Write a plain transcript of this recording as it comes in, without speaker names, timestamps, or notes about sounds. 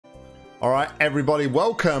Alright everybody,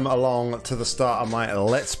 welcome along to the start of my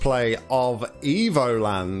Let's Play of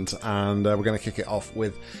Evoland, and we're going to kick it off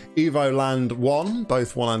with Evoland 1.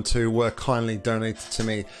 Both 1 and 2 were kindly donated to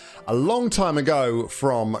me a long time ago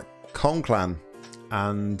from Conclan,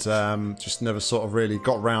 and just never sort of really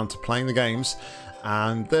got round to playing the games.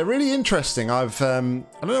 And they're really interesting. I don't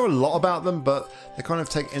know a lot about them, but they kind of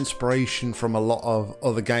take inspiration from a lot of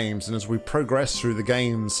other games, and as we progress through the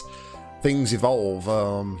games, things evolve.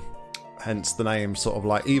 Hence the name, sort of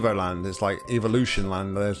like Evoland. It's like Evolution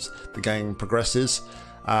Land as the game progresses.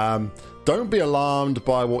 Don't be alarmed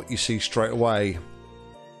by what you see straight away.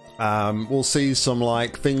 We'll see some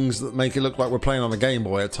like things that make it look like we're playing on a Game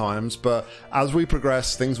Boy at times, but as we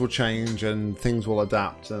progress, things will change and things will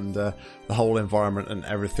adapt, and the whole environment and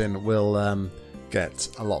everything will get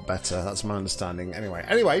a lot better. That's my understanding. Anyway,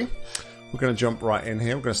 we're going to jump right in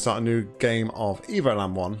here. We're going to start a new game of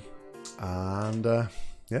Evoland 1, and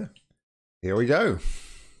yeah. Here we go.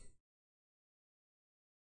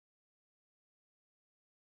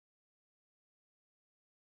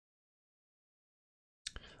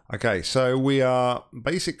 Okay, so we are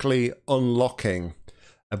basically unlocking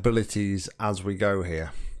abilities as we go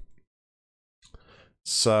here.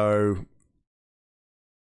 So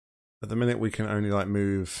at the minute we can only like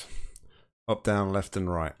move up, down, left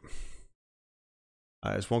and right.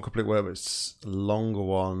 It's one complete word, but it's a longer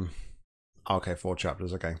one. Okay, 4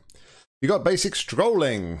 chapters, okay. You got basic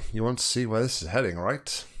scrolling. You want to see where this is heading,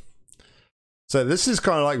 right? So this is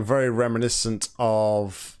kind of like very reminiscent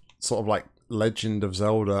of sort of like Legend of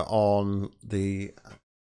Zelda on the...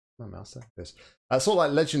 My mouse there. This. Sort of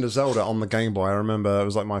like Legend of Zelda on the Game Boy. I remember it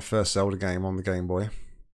was like my first Zelda game on the Game Boy.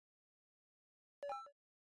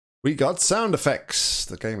 We got sound effects.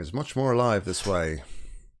 The game is much more alive this way.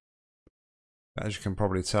 As you can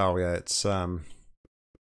probably tell, yeah, it's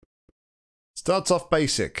starts off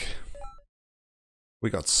basic. We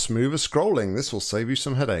got smoother scrolling. This will save you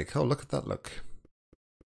some headache. Oh, look at that look.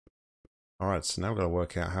 Alright, so now we've got to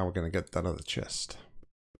work out how we're going to get that other chest.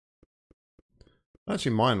 I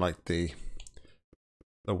actually mind like the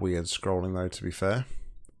weird scrolling though, to be fair.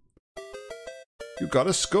 You got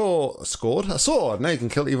a sword. Now you can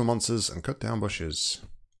kill evil monsters and cut down bushes.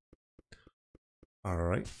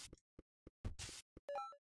 Alright.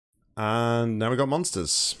 And now we got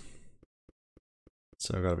monsters.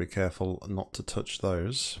 So we've got to be careful not to touch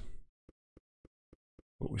those.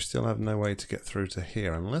 But we still have no way to get through to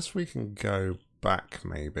here, unless we can go back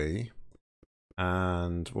maybe.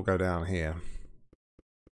 And we'll go down here.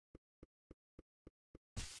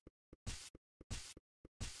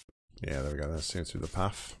 Yeah, there we go, that seems to be the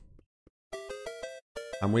path.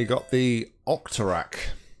 And we got the Octarak.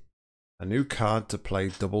 A new card to play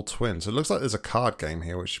Double Twin. So it looks like there's a card game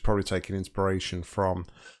here, which is probably taking inspiration from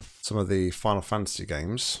some of the Final Fantasy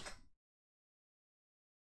games.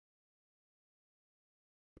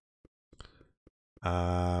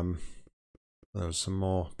 There's some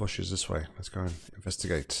more bushes this way. Let's go and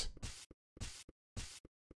investigate.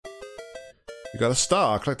 You got a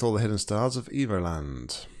star. Collect all the hidden stars of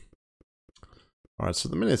Evoland. Alright, so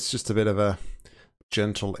at the minute it's just a bit of a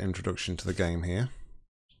gentle introduction to the game here.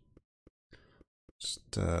 Just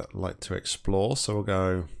like to explore, so we'll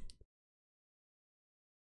go.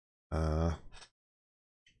 Have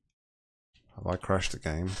I crashed the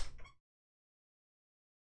game?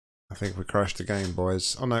 I think we crashed the game,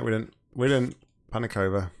 boys. Oh no, we didn't. We didn't. Panic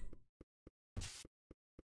over.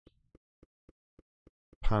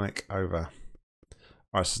 Panic over.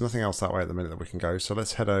 Alright, so there's nothing else that way at the minute that we can go, so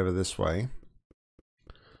let's head over this way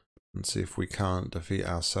and see if we can't defeat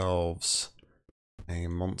ourselves a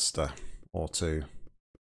monster or two.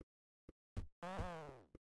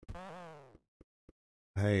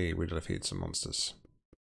 Hey, we defeated some monsters.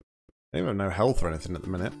 They have no health or anything at the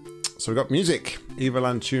minute. So we've got music.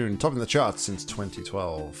 Evoland tune, topping the charts since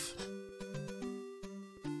 2012.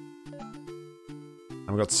 And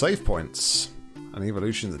we've got save points. An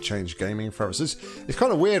evolution that changed gaming forever. So it's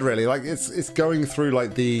kind of weird, really. Like it's going through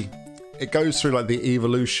like the... It goes through like the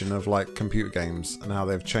evolution of like computer games and how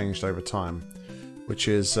they've changed over time. Which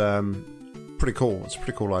is pretty cool. It's a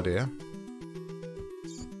pretty cool idea.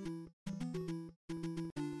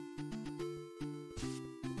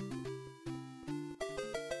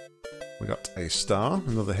 We got a star,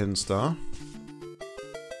 another hidden star.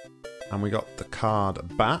 And we got the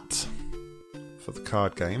card bat for the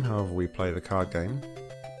card game, however we play the card game.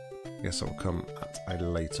 I guess it will come at a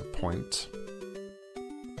later point.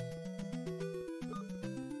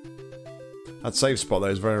 That save spot though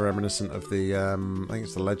is very reminiscent of the, I think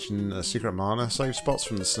it's the Legend Secret Mana save spots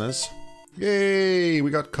from the SNES. Yay!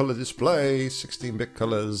 We got colour display, 16-bit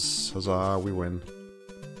colours. Huzzah, we win.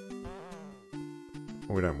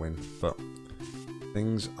 Well, we don't win, but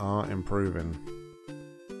things are improving.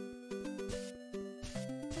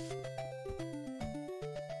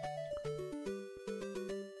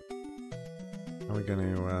 Are we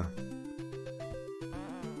going to...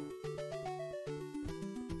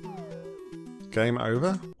 Game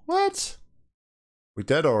over? What? We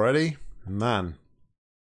dead already? Man.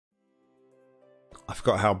 I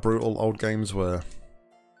forgot how brutal old games were.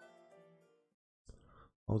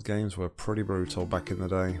 Old games were pretty brutal back in the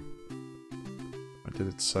day. I did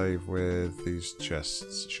it save with these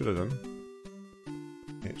chests. Should have done.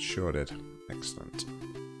 It sure did. Excellent.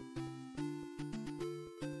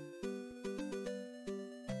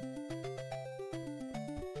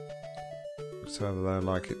 However, though,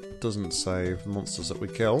 like, it doesn't save monsters that we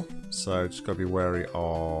kill, so just gotta be wary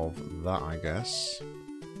of that, I guess.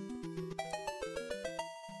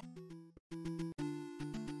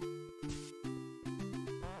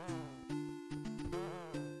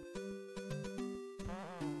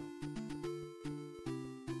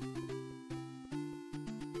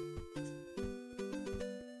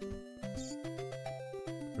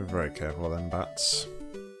 Be very careful of them bats.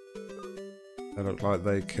 They look like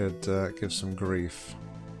they could give some grief.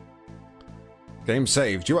 Game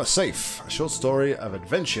saved. You are safe. A short story of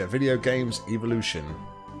adventure video games evolution.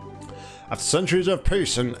 After centuries of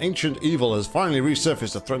peace, an ancient evil has finally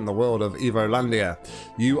resurfaced to threaten the world of Evolandia.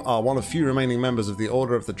 You are one of few remaining members of the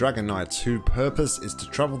Order of the Dragon Knights, whose purpose is to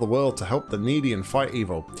travel the world to help the needy and fight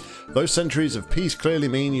evil. Those centuries of peace clearly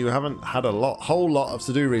mean you haven't had a whole lot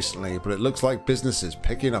to do recently, but it looks like business is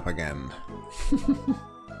picking up again.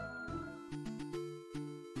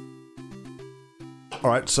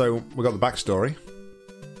 Alright, so we got the backstory.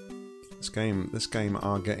 This game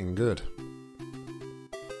are getting good.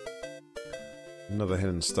 Another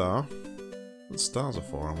hidden star. What the stars are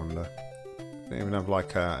for, I wonder. Don't even have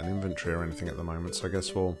like an inventory or anything at the moment, so I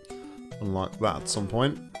guess we'll unlock that at some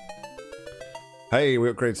point. Hey, we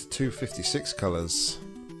upgraded to 256 colours.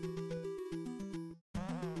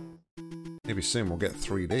 Maybe soon we'll get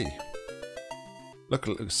 3D. Look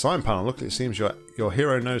at the sign panel. Look, it seems your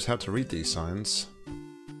hero knows how to read these signs.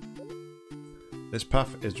 This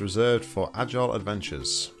path is reserved for agile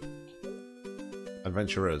adventurers,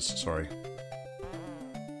 sorry.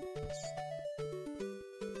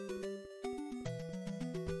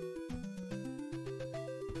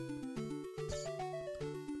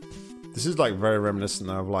 This is like very reminiscent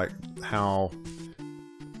of like how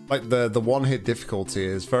like the one-hit difficulty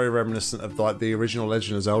is very reminiscent of like the original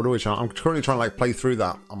Legend of Zelda, which I'm currently trying to like play through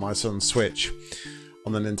that on my son's Switch.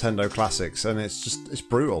 On the Nintendo Classics, and it's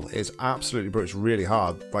brutal. It's absolutely brutal. It's really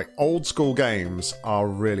hard. Like, old school games are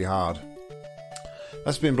really hard.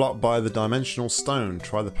 That's been blocked by the dimensional stone.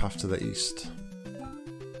 Try the path to the east.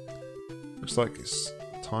 Looks like it's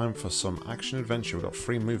time for some action adventure. We've got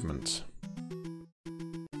free movement.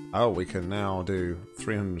 Oh, we can now do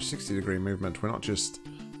 360-degree movement. We're not just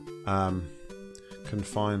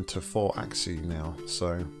confined to 4 axes now,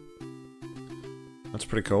 so that's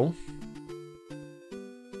pretty cool.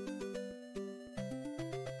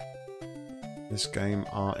 This game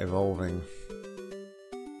are evolving.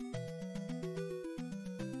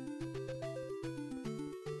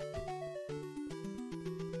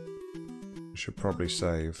 Should probably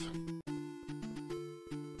save. I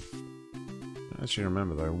actually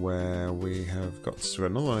remember though where we have got to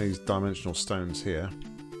another one of these dimensional stones here.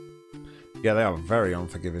 Yeah, they are very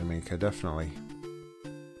unforgiving, Mika, definitely.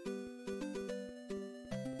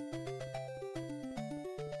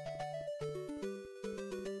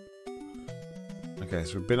 Okay,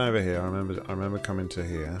 so we've been over here. I remember coming to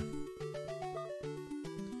here.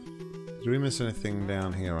 Did we miss anything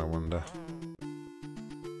down here, I wonder?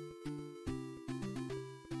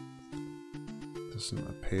 Doesn't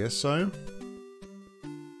appear so.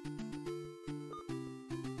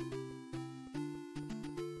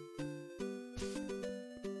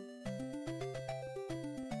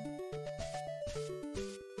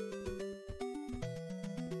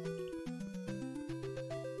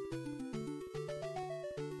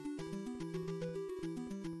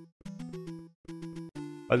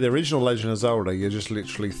 Like the original Legend of Zelda, you're just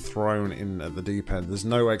literally thrown in at the deep end. There's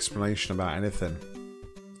no explanation about anything.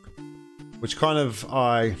 Which kind of,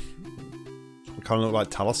 kind of look like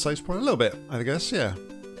Talos saves point a little bit, I guess, yeah.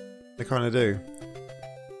 They kind of do.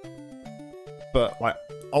 But, like,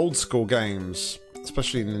 old school games,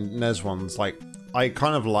 especially the NES ones, like, I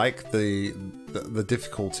kind of like the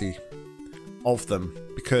difficulty of them.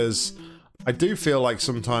 Because I do feel like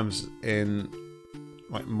sometimes in,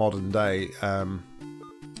 like, modern day,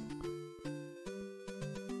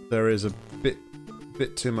 there is a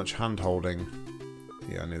bit too much hand-holding.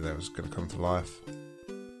 Yeah, I knew that was going to come to life.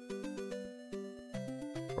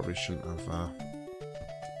 Probably shouldn't have.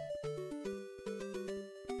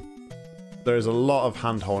 There is a lot of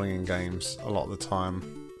hand-holding in games, a lot of the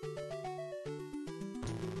time.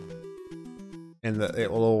 In that it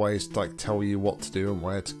will always like tell you what to do and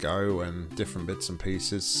where to go and different bits and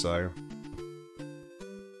pieces, so...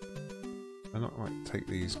 I not like take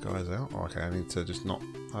these guys out? Oh, okay, I need to just not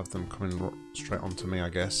have them coming straight onto me, I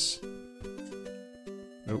guess.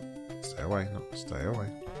 Oh, stay away, no, stay away.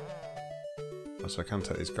 So I can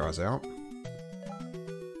take these guys out. You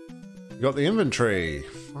got the inventory,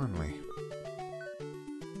 finally.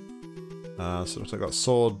 So I've got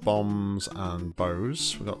sword, bombs, and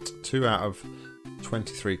bows. We've got 2 out of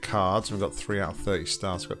 23 cards. We've got 3 out of 30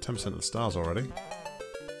 stars. We've got 10% of the stars already.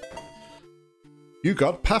 You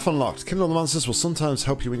got Path unlocked. Killing all the monsters will sometimes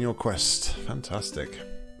help you in your quest. Fantastic.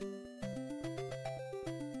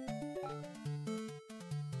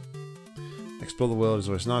 Explore the world is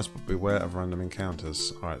always nice, but beware of random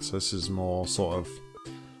encounters. Alright, so this is more sort of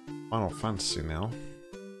Final Fantasy now.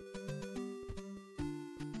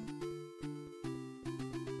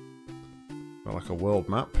 Got like a world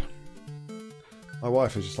map. My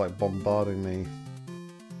wife is just like bombarding me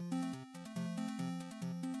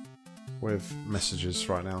with messages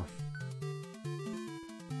right now.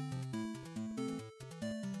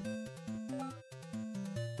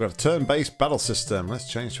 We've got a turn-based battle system.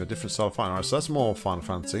 Let's change to a different style of fighting. Alright, so that's more Final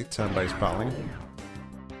Fantasy. Turn-based battling.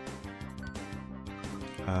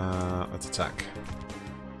 Let's attack.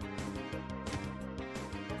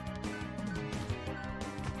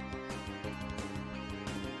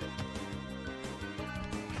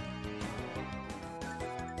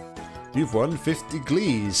 You've won 50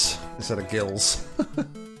 glees instead of gills.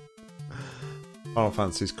 Final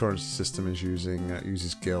Fantasy's currency system is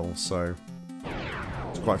uses gil, so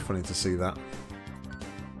it's quite funny to see that.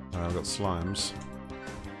 We've got slimes.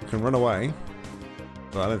 We can run away,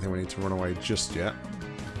 but I don't think we need to run away just yet.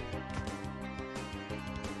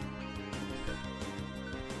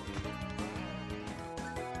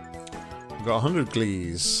 We've got 100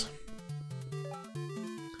 glees.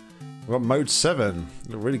 We've got Mode 7. It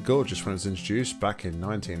looked really gorgeous when it was introduced back in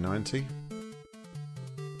 1990.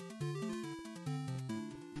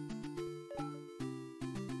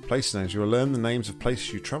 Place names. You will learn the names of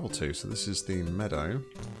places you travel to. So this is the meadow.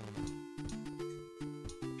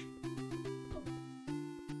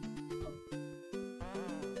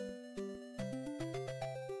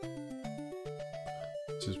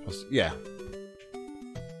 Yeah.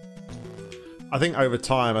 I think over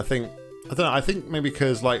time, I don't know, I think maybe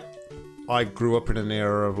because like I grew up in an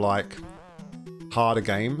era of like harder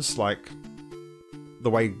games, like the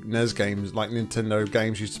way NES games, like Nintendo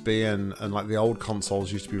games used to be, and like the old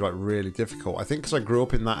consoles used to be like really difficult. I think because I grew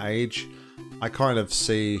up in that age, I kind of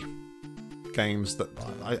see games that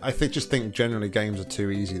I just think generally games are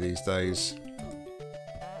too easy these days.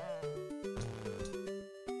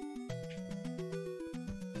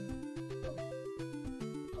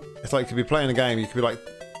 It's like you could be playing a game, you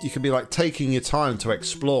could be like taking your time to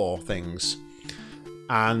explore things,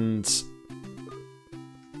 and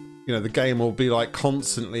you know the game will be like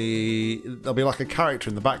constantly, there'll be like a character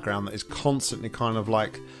in the background that is constantly kind of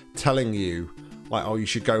like telling you like, oh, you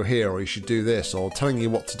should go here, or you should do this, or telling you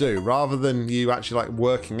what to do, rather than you actually like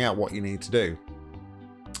working out what you need to do.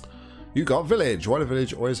 You got Village. Why do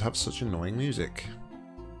Village always have such annoying music?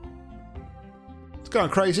 It's going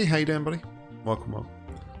crazy. How you doing, buddy? Welcome.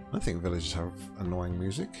 I think villages have annoying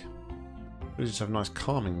music. Villages have nice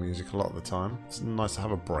calming music a lot of the time. It's nice to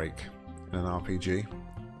have a break in an RPG.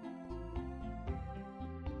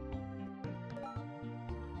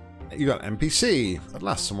 You got NPC. At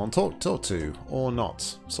last someone talk to. Or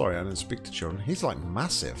not. Sorry, I didn't speak to children. He's like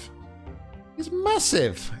massive. He's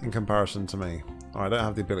massive in comparison to me. I don't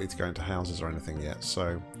have the ability to go into houses or anything yet,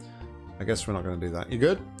 so I guess we're not going to do that. You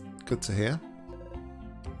good? Good to hear.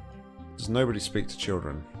 Does nobody speak to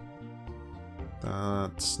children?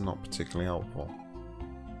 That's not particularly helpful.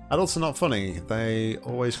 Adults are not funny. They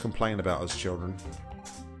always complain about us children.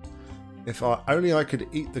 If only I could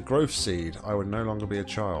eat the growth seed, I would no longer be a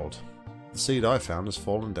child. The seed I found has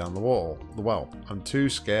fallen down the well. I'm too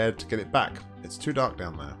scared to get it back. It's too dark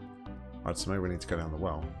down there. Alright, so maybe we need to go down the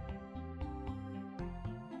well.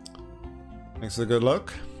 Thanks for the good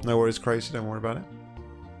luck. No worries, Crazy. Don't worry about it.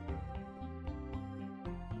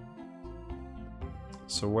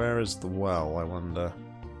 So where is the well, I wonder?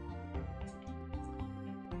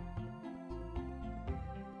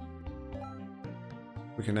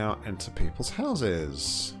 We can now enter people's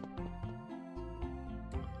houses.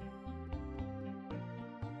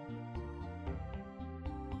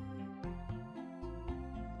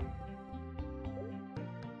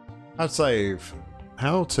 I'd save.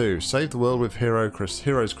 How to save the world with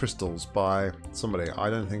heroes crystals by somebody. I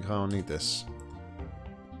don't think I'll need this.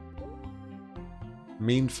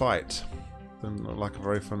 Mean fight. Doesn't look like a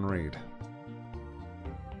very fun read.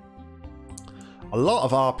 A lot of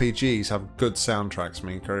RPGs have good soundtracks,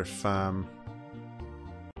 Mika. If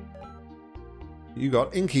you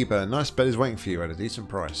got Innkeeper, nice bed is waiting for you at a decent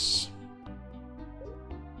price.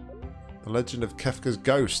 The Legend of Kefka's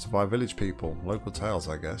Ghost by Village People. Local tales,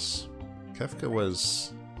 I guess. Kefka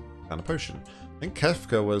was... and a potion. I think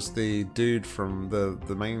Kefka was the dude from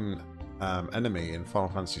the main enemy in Final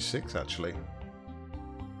Fantasy VI, actually.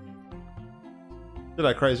 Did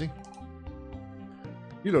I crazy?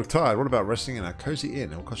 You look tired. What about resting in a cozy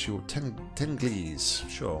inn? It'll cost you 10 glees.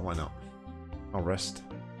 Sure, why not? I'll rest.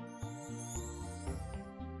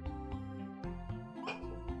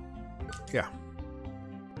 Yeah.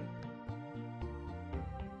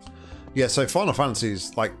 Yeah, so Final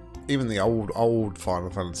Fantasies, like, even the old Final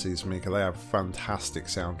Fantasies, Mika, they have fantastic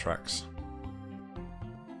soundtracks.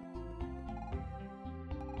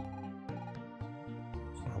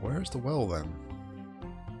 Oh, where is the well, then?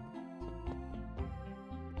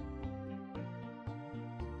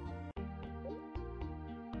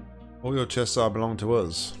 All your chests are belong to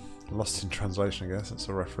us. Lost in translation, I guess. That's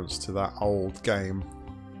a reference to that old game,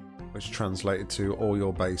 which translated to all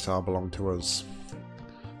your base are belong to us.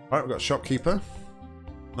 Right, we've got Shopkeeper.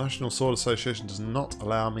 National Sword Association does not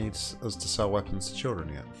allow us to sell weapons to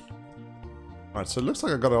children yet. Right, so it looks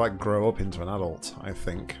like I've got to like grow up into an adult, I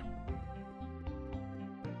think.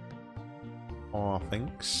 Or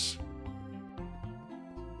thinks.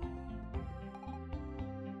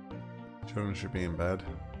 Children should be in bed.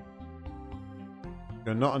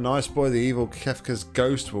 You're not a nice boy, the evil Kefka's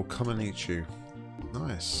ghost will come and eat you.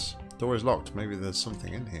 Nice. Door is locked. Maybe there's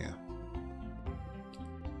something in here.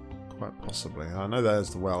 Quite possibly. I know there's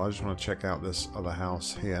the well. I just want to check out this other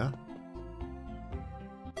house here.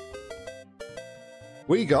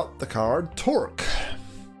 We got the card Torque.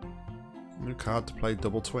 New card to play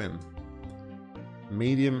Double Twin.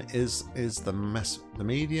 Medium is the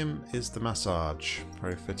medium is the massage.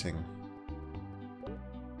 Very fitting.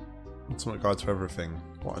 Ultimate guide to everything.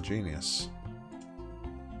 What a genius.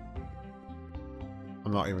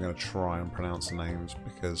 I'm not even going to try and pronounce the names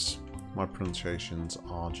because my pronunciations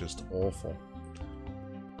are just awful.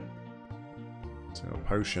 So a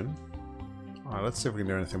potion. Alright, let's see if we can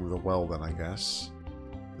do anything with the well then, I guess.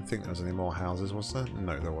 I didn't think there was any more houses, was there?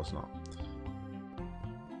 No, there was not.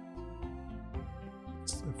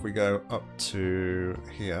 So if we go up to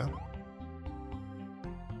here.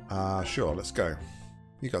 Sure, let's go.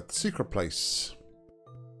 You got the secret place.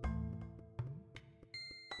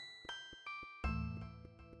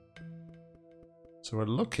 So we're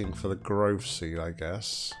looking for the growth seed, I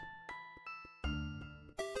guess.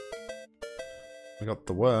 We got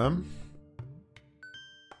the worm.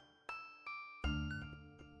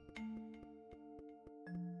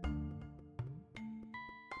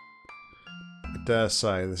 I dare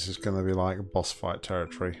say this is going to be like boss fight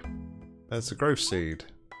territory. There's the growth seed.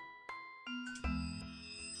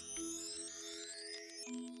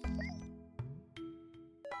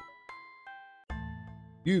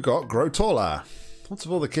 You got Grow Taller. What's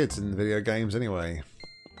with all the kids in video games anyway?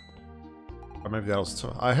 Or maybe that was...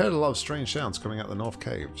 I heard a lot of strange sounds coming out the North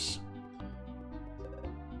Caves.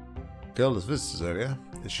 Girl has visitors earlier.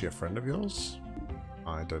 Is she a friend of yours?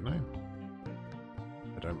 I don't know.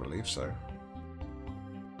 I don't believe so.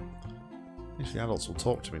 Usually adults will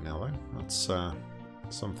talk to me now though. That's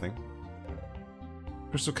something.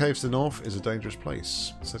 Crystal Cave to the north is a dangerous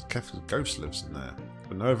place. It says Kefka's ghost lives in there,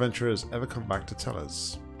 but no adventurer has ever come back to tell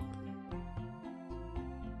us.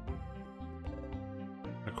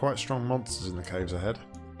 There are quite strong monsters in the caves ahead.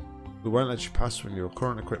 We won't let you pass with your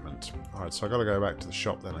current equipment. Alright, so I gotta go back to the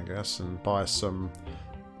shop then, I guess, and buy some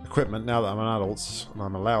equipment now that I'm an adult and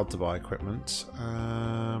I'm allowed to buy equipment.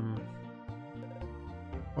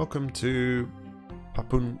 Welcome to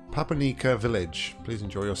Papunica Village. Please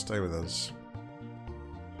enjoy your stay with us.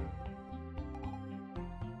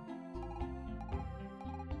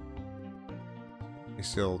 He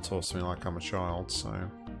still talks to me like I'm a child, so...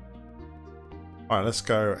 Alright, let's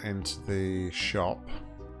go into the shop.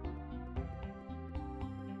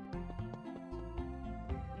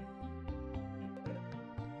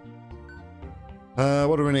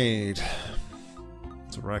 What do we need?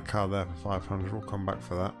 It's a rare card there for 500. We'll come back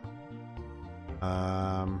for that.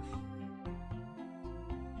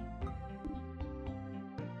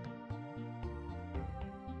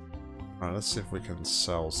 Alright, let's see if we can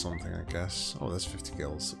sell something, I guess. Oh, there's 50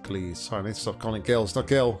 gills. Glees. Sorry, I need to stop calling it gills. Not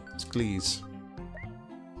gill. It's glees.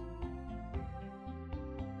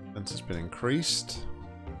 Defense has been increased.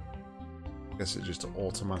 guess it just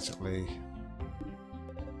automatically...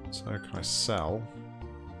 So can I sell?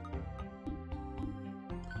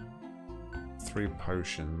 3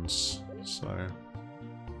 potions. So...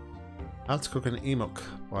 How to cook an Enock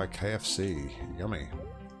by KFC. Yummy.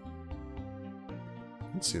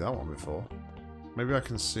 Didn't see that one before. Maybe I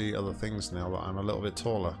can see other things now that I'm a little bit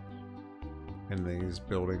taller in these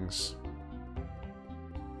buildings.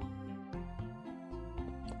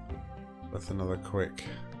 With another quick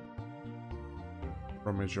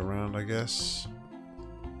rummage around, I guess.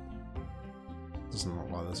 Doesn't look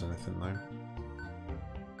like there's anything though.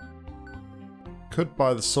 Could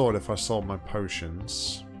buy the sword if I sold my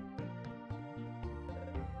potions.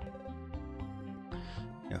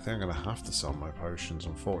 Yeah, I think I'm going to have to sell my potions,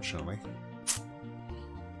 unfortunately.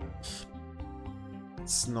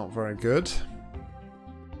 It's not very good.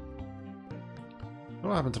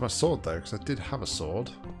 What happened to my sword though? Because I did have a sword.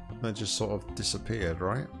 And it just sort of disappeared,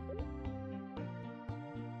 right?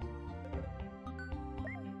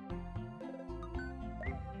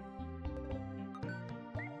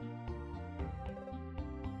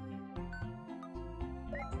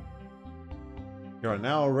 You are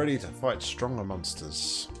now ready to fight stronger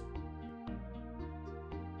monsters.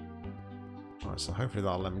 Alright, so hopefully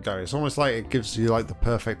that'll let me go. It's almost like it gives you like the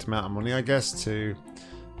perfect amount of money, I guess, to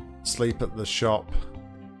sleep at the shop,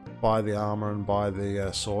 buy the armor and buy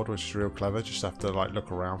the sword, which is real clever. Just have to like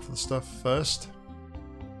look around for the stuff first.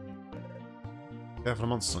 Careful of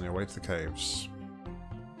monsters on your way to the caves.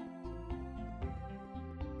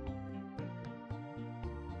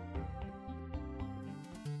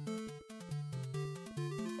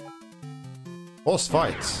 Boss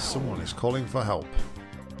fight. Someone is calling for help.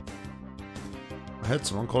 I heard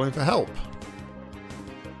someone calling for help.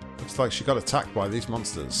 Looks like she got attacked by these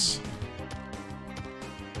monsters.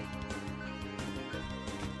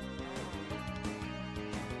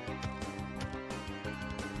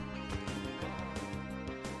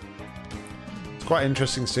 It's quite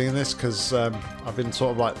interesting seeing this because I've been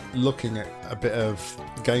sort of like looking at a bit of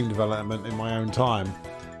game development in my own time,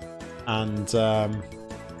 and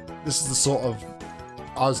this is the sort of,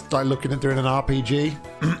 I was like looking at doing an RPG,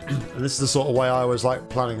 and this is the sort of way I was like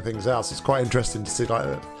planning things out. So it's quite interesting to see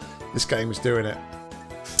like this game is doing it.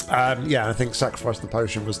 Yeah, I think sacrificing the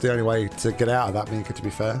potion was the only way to get out of that, Mika, to be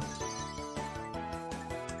fair.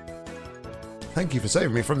 Thank you for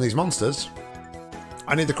saving me from these monsters.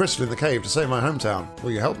 I need the crystal in the cave to save my hometown.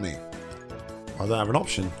 Will you help me? I don't have an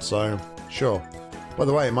option, so sure. By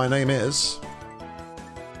the way, my name is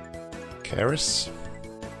Karis.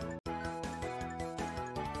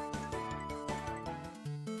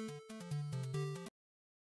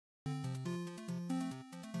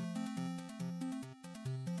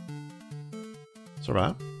 It's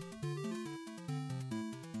alright.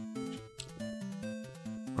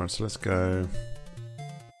 Alright, so let's go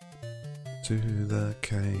to the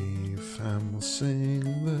cave and we'll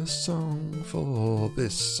sing the song for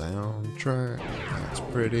this soundtrack. That's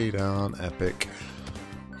pretty darn epic.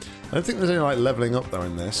 I don't think there's any like leveling up though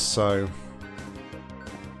in this, so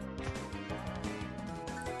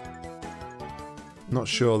not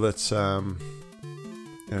sure that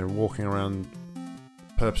you know, walking around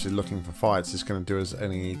purposely looking for fights is going to do us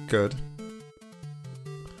any good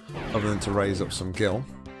other than to raise up some gil.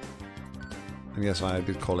 And yes, I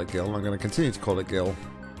did call it Gil, and I'm going to continue to call it Gil.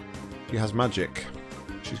 She has magic.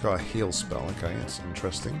 She's got a heal spell. Okay, that's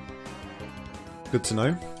interesting. Good to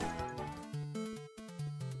know.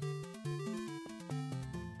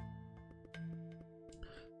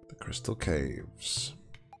 The Crystal Caves.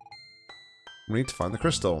 We need to find the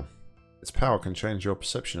crystal. Its power can change your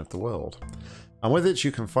perception of the world. And with it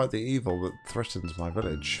you can fight the evil that threatens my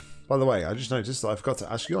village. By the way, I just noticed that I forgot to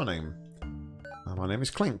ask your name. My name is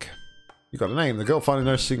Clink. You got a name. The girl finally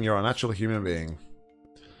noticing you're a natural human being.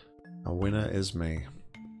 A winner is me.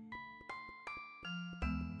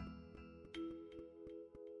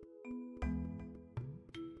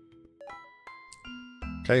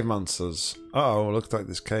 Cave monsters. Uh oh, looks like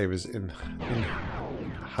this cave is inhabited.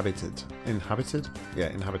 Inhabited?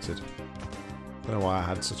 Yeah, inhabited. Don't know why I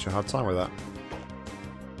had such a hard time with that.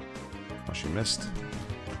 Oh, she missed.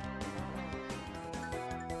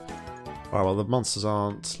 Alright, well the monsters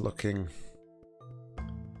aren't looking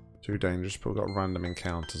too dangerous, but we've got random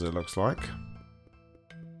encounters it looks like.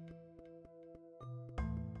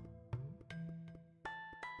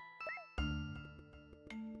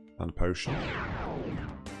 And a potion.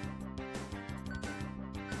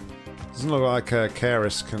 Doesn't look like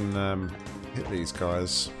Karis can hit these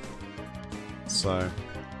guys. So...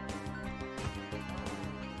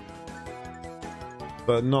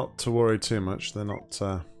 but not to worry too much, they're not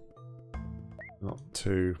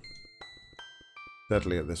too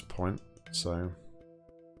deadly at this point, so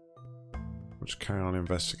we'll just carry on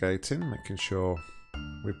investigating, making sure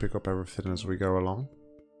we pick up everything as we go along.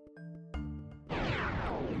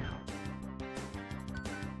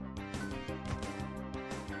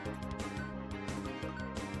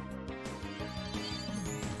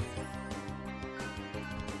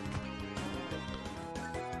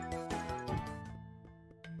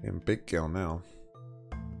 In Big Gill now.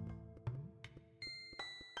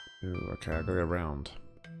 Ooh, okay, I gotta go around.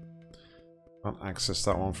 Can't access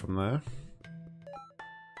that one from there.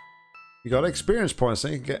 You got experience points, so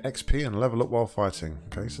you can get XP and level up while fighting.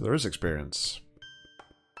 Okay, so there is experience.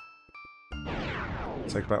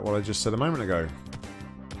 Take back what I just said a moment ago.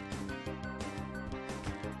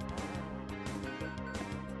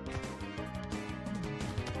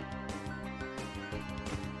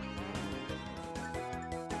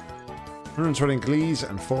 $120 glees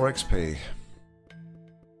and 4 XP.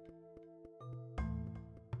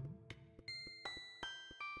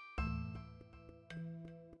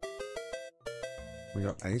 We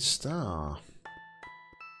got a star.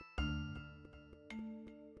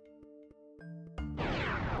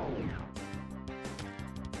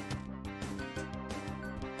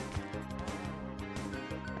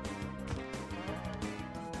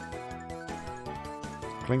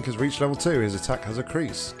 Clink has reached level 2. His attack has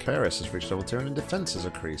increased. Karis has reached level 2 and his defense has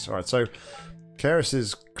increased. Alright, so Karis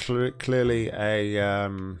is clearly a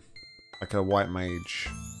like a white mage.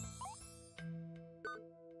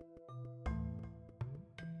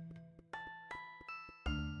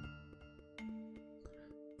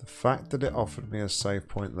 The fact that it offered me a save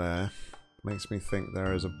point there makes me think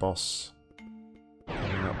there is a boss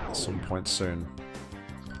coming up at some point soon.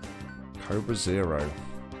 Cobra Zero.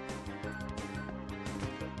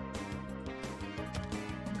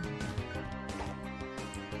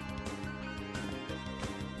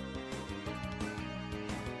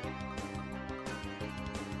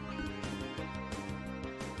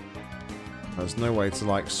 There's no way to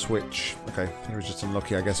like switch. Okay, he was just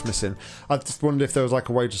unlucky, I guess, missing. I just wondered if there was like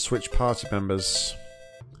a way to switch party members.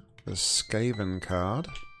 The Skaven card.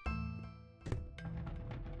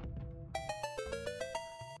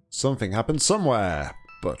 Something happened somewhere,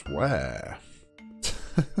 but where?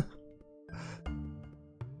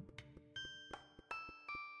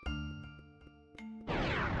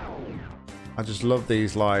 I just love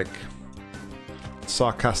these like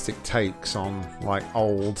sarcastic takes on like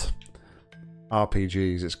old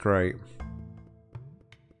RPGs, it's great.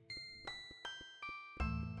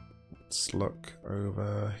 Let's look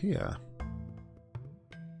over here.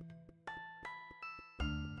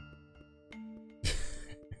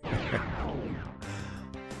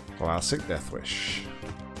 Classic Death Wish.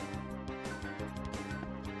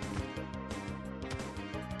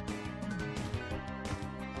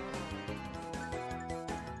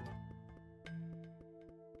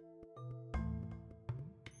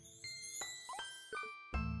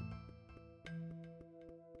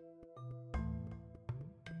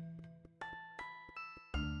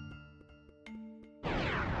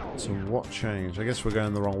 So what changed? I guess we're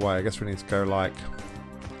going the wrong way. I guess we need to go like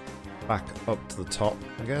back up to the top,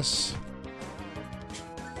 I guess.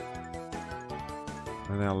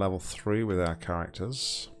 We're now level 3 with our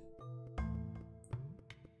characters.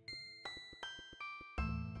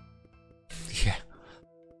 Yeah.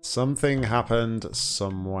 Something happened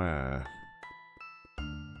somewhere.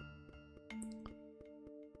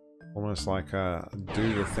 Almost like a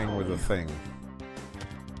do the thing with the thing.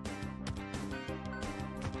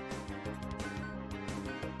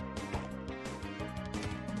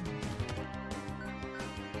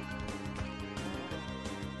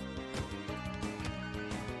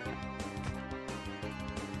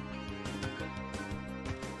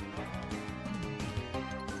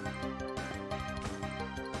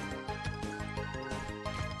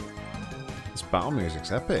 Battle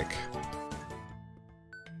music's epic.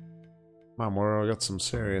 Man, we've got some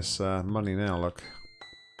serious money now, look.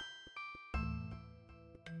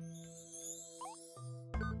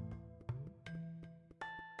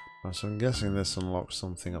 Right, so I'm guessing this unlocks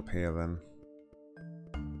something up here then.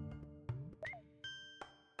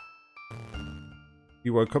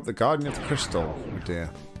 You woke up the Guardian of the Crystal. Oh dear.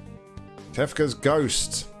 Kefka's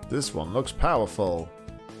ghost. This one looks powerful.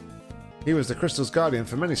 He was the crystal's guardian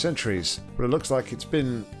for many centuries, but it looks like it's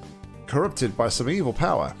been corrupted by some evil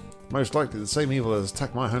power. Most likely the same evil that has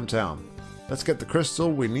attacked my hometown. Let's get the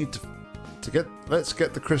crystal. We need let's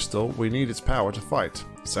get the crystal. We need its power to fight.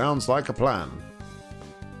 Sounds like a plan.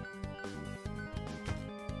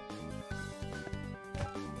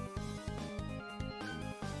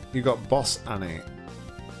 You got boss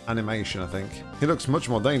animation, I think. He looks much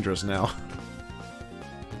more dangerous now.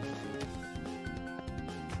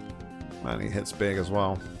 Man, he hits big as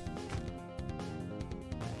well.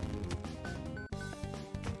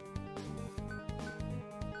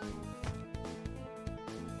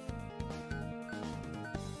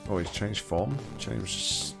 Oh, he's changed form?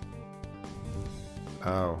 Changed...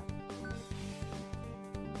 Oh.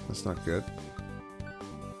 That's not good.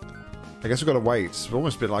 I guess we've got to wait. It's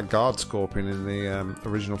almost a bit like Guard Scorpion in the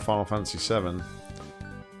original Final Fantasy VII.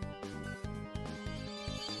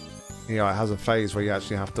 Yeah, it has a phase where you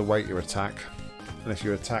actually have to wait your attack. And if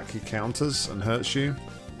you attack, he counters and hurts you.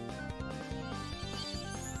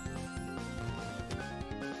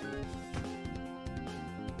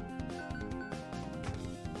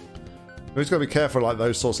 But you've got to be careful like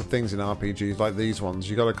those sorts of things in RPGs, like these ones.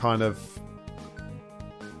 You've got to kind of...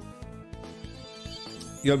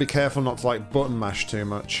 You got to be careful not to like button mash too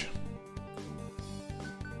much.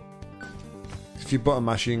 If you button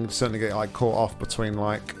mash, you can certainly get like caught off between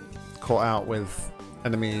like... Caught out with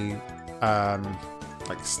enemy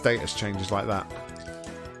like status changes like that.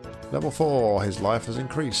 Level 4, his life has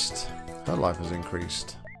increased. Her life has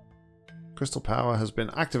increased. Crystal power has been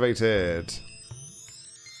activated.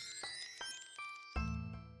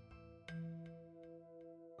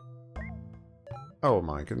 Oh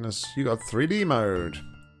my goodness, you got 3D mode.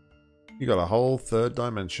 You got a whole third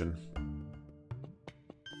dimension.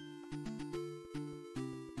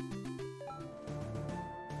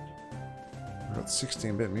 I've got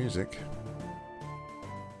 16-bit music.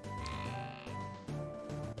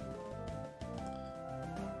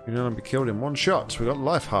 You're going to be killed in one shot. We got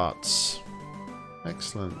life hearts.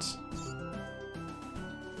 Excellent.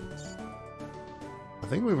 I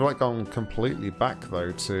think we've like gone completely back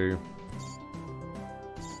though to...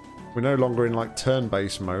 We're no longer in like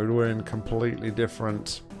turn-based mode, we're in completely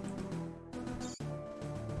different...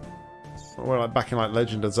 We're like back in like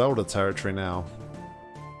Legend of Zelda territory now.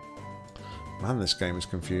 Man, this game is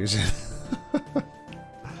confusing.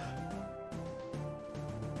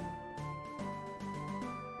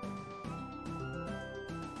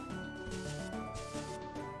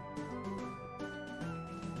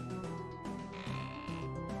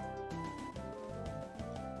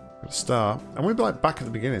 Start. And we're like back at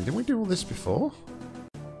the beginning. Didn't we do all this before?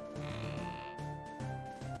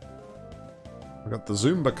 We got the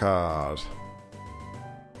Zumba card.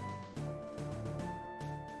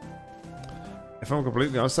 If I'm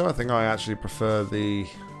completely honest though, I think I actually prefer the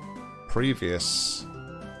previous...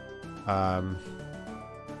 I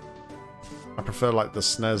prefer like the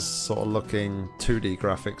SNES sort of looking 2D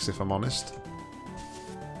graphics, if I'm honest.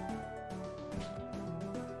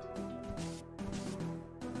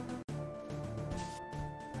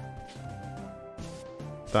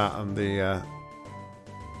 That and the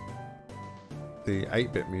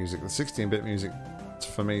 8-bit music. The 16-bit music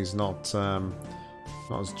for me is not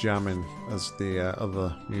as jamming as the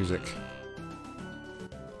other music.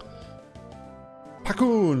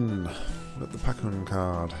 Pacoon! Got the Pacoon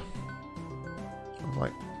card.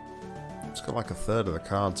 Like, it's got like a third of the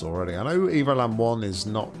cards already. I know Evoland 1 is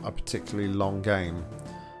not a particularly long game.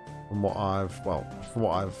 From what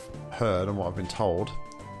I've heard and what I've been told.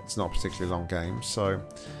 It's not a particularly long game, so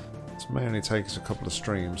this may only take us a couple of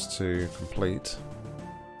streams to complete.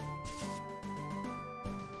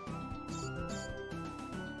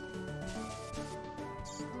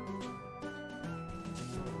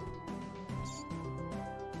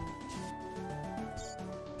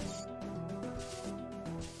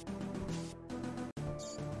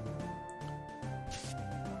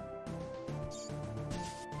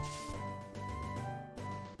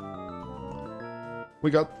 We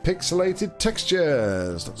got pixelated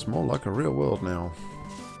textures. Looks more like a real world now.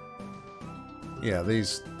 Yeah,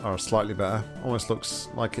 these are slightly better. Almost looks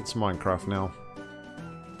like it's Minecraft now.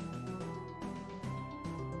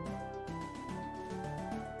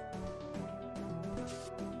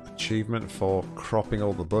 Achievement for cropping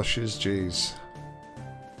all the bushes. Jeez.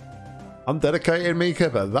 I'm dedicated, Mika,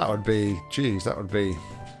 but that would be... Jeez, that would be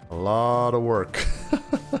a lot of work.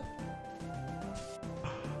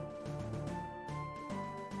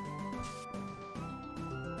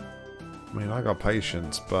 I mean, I got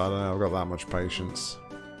patience, but I don't know I've got that much patience.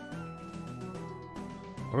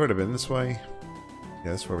 I would have been this way.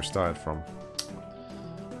 Yeah, that's where we started from.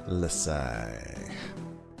 Let's say.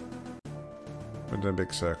 We're doing a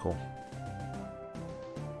big circle.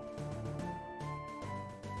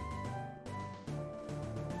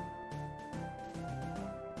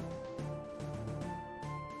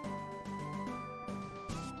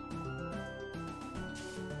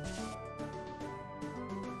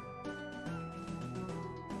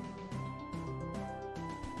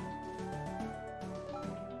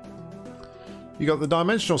 You got the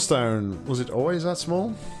Dimensional Stone. Was it always that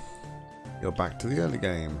small? You're back to the early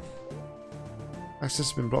game. Access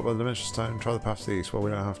has been blocked by the Dimension Stone. Try the path to the east. Well, we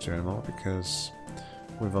don't have to anymore because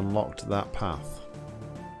we've unlocked that path.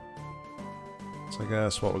 So I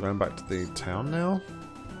guess what, we're going back to the town now?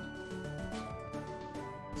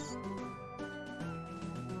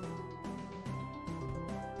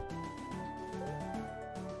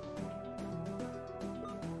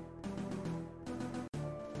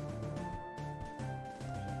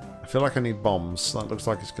 I feel like I need bombs. That looks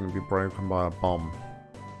like it's going to be broken by a bomb.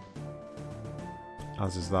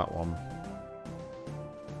 As is that one.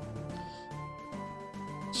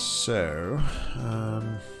 So,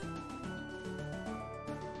 can't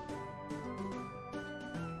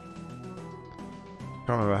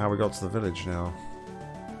remember how we got to the village now.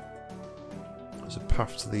 It was a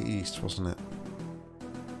path to the east, wasn't it?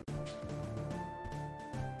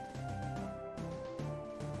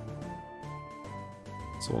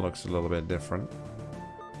 This all looks a little bit different.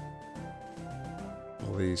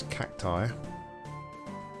 All these cacti.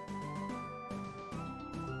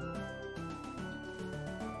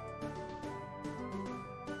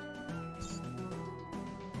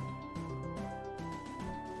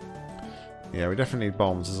 Yeah, we definitely need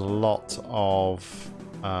bombs. There's a lot of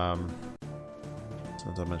there's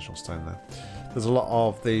a dimensional stone there. There's a lot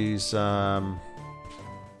of these like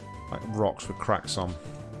rocks with cracks on,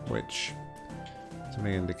 which to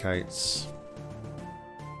me indicates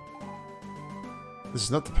this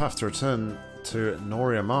is not the path to return to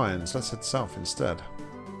Noria Mines. Let's head south instead.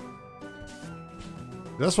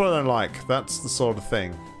 That's what I don't like. That's the sort of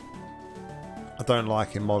thing I don't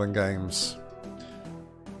like in modern games.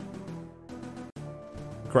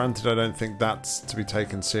 Granted, I don't think that's to be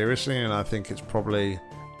taken seriously, and I think it's probably a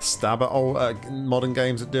stab at old, modern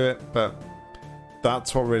games that do it, but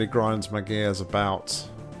that's what really grinds my gears about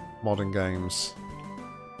modern games.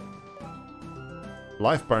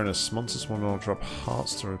 Life bonus. Monsters will not drop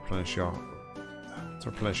hearts to replenish your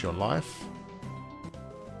life.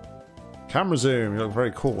 Camera zoom. You look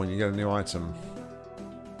very cool when you get a new item.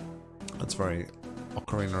 That's very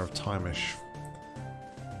Ocarina of Time-ish,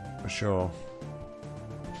 for sure.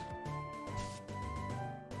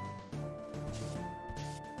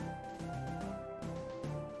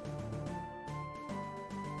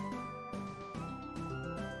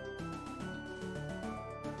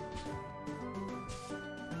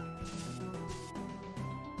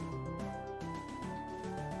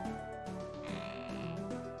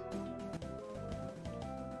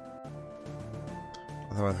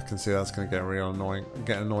 Although I can see that's going to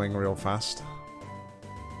get annoying real fast.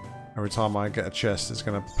 Every time I get a chest, it's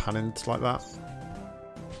going to pan into like that.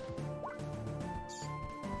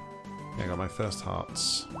 Yeah, I got my first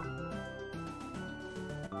hearts.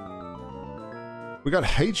 We got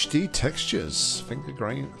HD textures,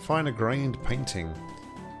 finer grained painting.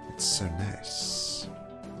 It's so nice.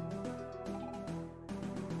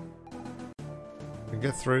 If we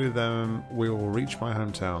get through them, we will reach my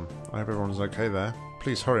hometown. I hope everyone's okay there.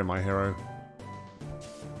 Please hurry, my hero.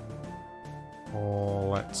 Or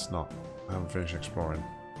let's not. I haven't finished exploring.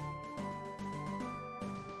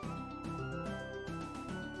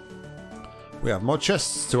 We have more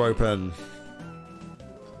chests to open.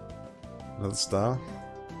 Another star.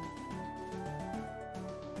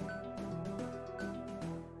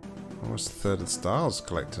 Almost a third of the stars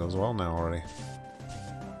collected as well now already.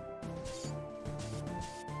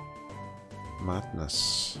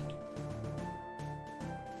 Madness.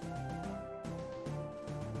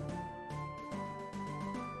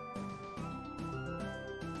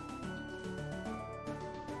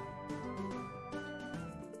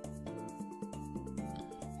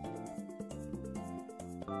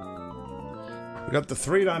 We got the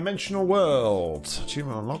three-dimensional world.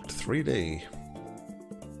 Achievement unlocked 3D.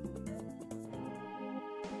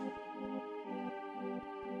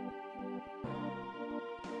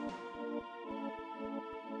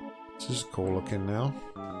 This is cool looking now.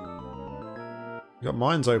 We got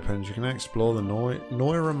mines opened. You can explore the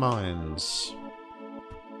Noira Mines.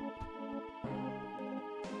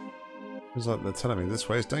 It's like they're telling me this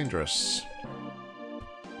way is dangerous.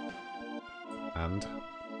 And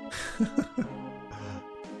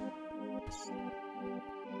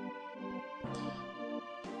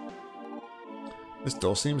this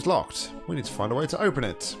door seems locked. We need to find a way to open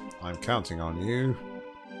it. I'm counting on you.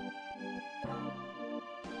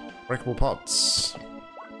 Breakable pots.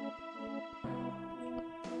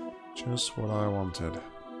 Just what I wanted.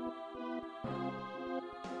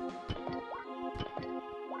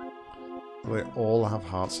 Do they all have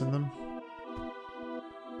hearts in them?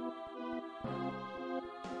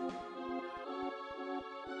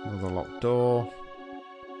 Another locked door.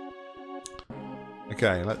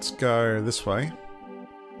 Okay, let's go this way.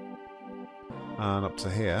 And up to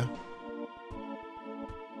here.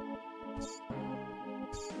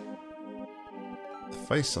 The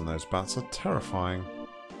face on those bats are terrifying.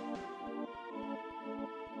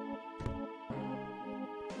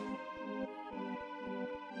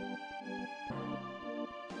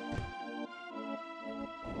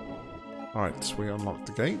 Alright, we unlock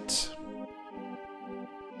the gate.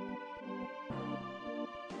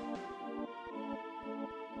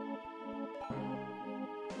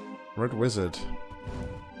 Red Wizard.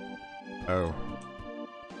 Oh.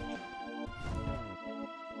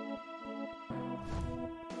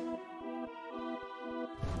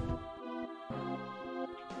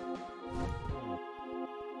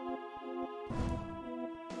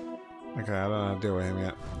 Okay, I don't know how to deal with him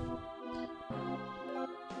yet.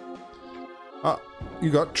 Ah, you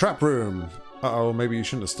got trap room. Uh-oh, maybe you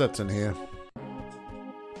shouldn't have stepped in here.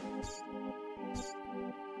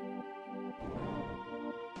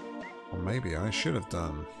 Or maybe I should have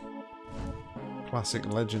done. Classic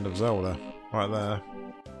Legend of Zelda. Right there.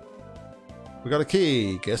 We got a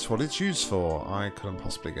key. Guess what it's used for? I couldn't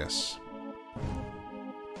possibly guess.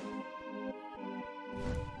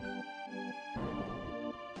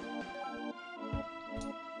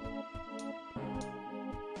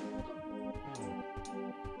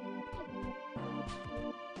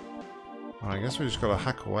 I guess we just got to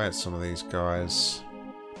hack away at some of these guys.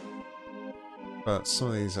 But some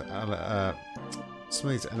of these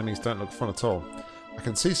enemies don't look fun at all. I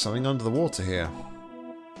can see something under the water here.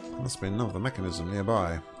 Must be another mechanism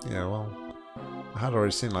nearby. Yeah, well, I had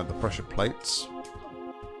already seen like the pressure plates.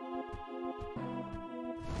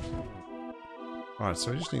 Alright,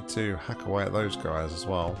 so we just need to hack away at those guys as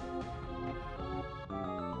well.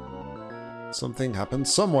 Something happened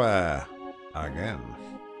somewhere. Again.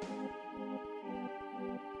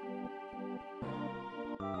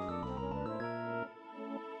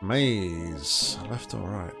 Maze. Left or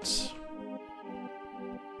right?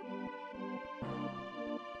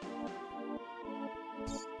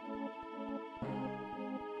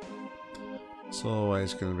 It's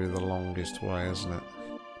always going to be the longest way, isn't it?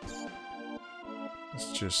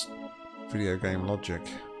 It's just video game logic.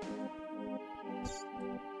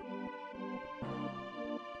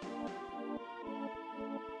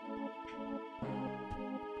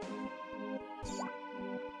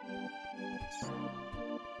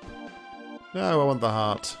 No, I want the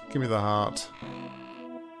heart. Give me the heart.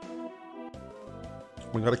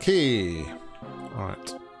 We got a key.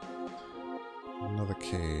 Alright. Another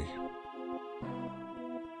key.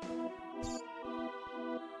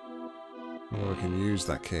 Well, we can use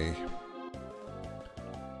that key.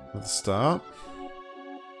 Let's start.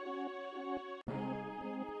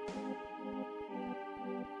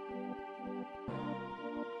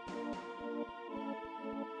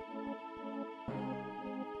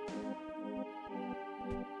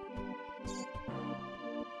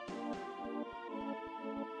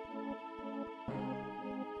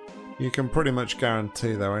 You can pretty much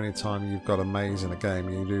guarantee though, anytime you've got a maze in a game,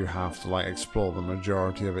 you do have to like explore the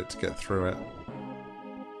majority of it to get through it.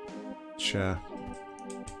 Sure.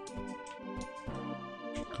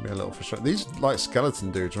 Can be a little frustrating. These like skeleton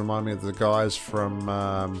dudes remind me of the guys from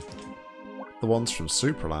the ones from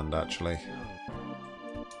Superland actually.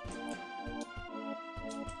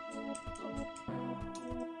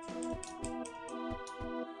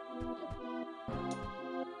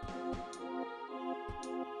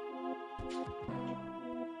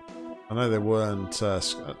 I know they weren't, well,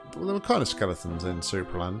 they were kind of skeletons in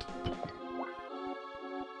Superland.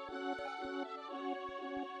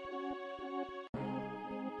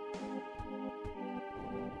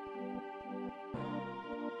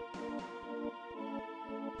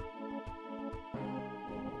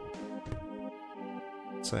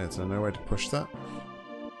 So there's no way to push that.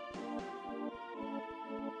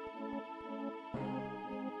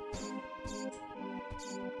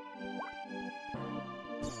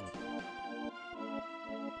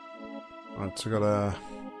 Right, so we got a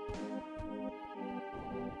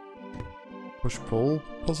push-pull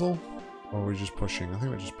puzzle? Or are we just pushing? I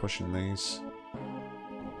think we're just pushing these.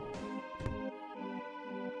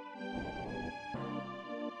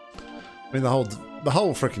 I mean, the whole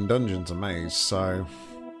freaking dungeon's a maze, so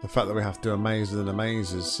the fact that we have to do a maze within a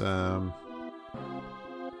maze is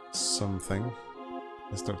something.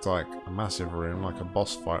 This looked like a massive room, like a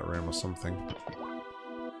boss fight room or something.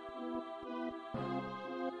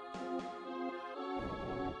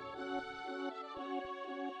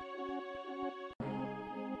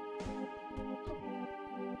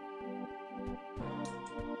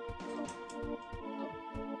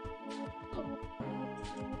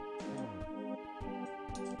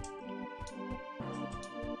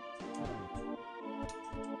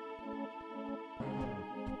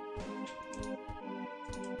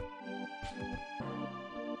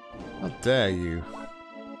 How dare you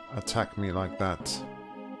attack me like that?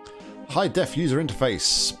 High def user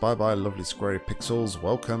interface. Bye bye lovely squarey pixels.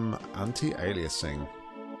 Welcome anti-aliasing.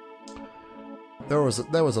 There was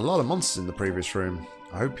a lot of monsters in the previous room.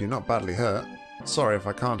 I hope you're not badly hurt. Sorry if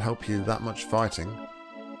I can't help you that much fighting.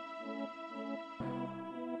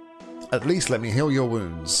 At least let me heal your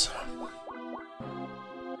wounds.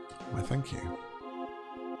 Why, thank you.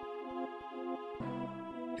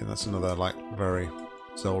 Yeah, that's another, like, very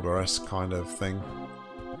Zelda-esque kind of thing.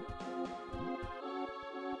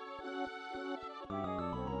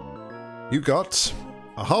 You got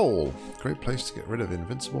a hole. Great place to get rid of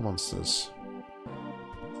invincible monsters.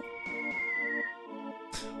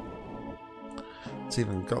 It's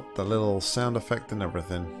even got the little sound effect and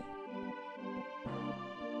everything.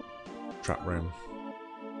 Trap room.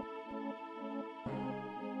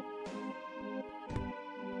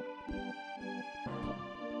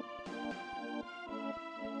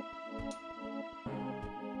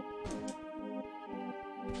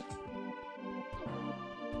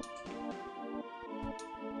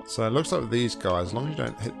 So it looks like with these guys, as long as you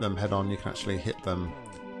don't hit them head on, you can actually hit them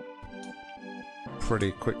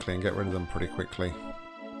pretty quickly and get rid of them pretty quickly.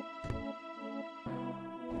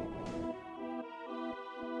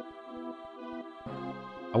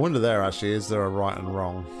 I wonder there actually, is there a right and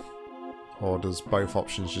wrong? Or does both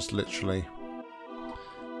options just literally...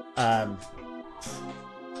 or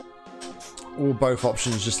both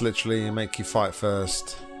options just literally make you fight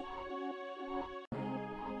first?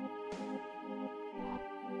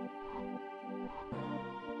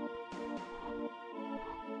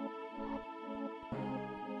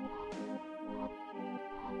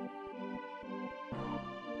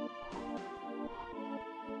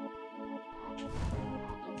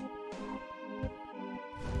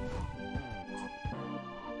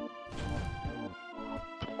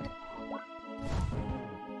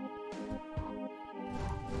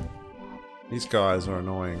 These guys are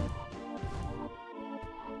annoying.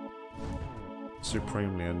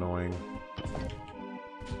 Supremely annoying.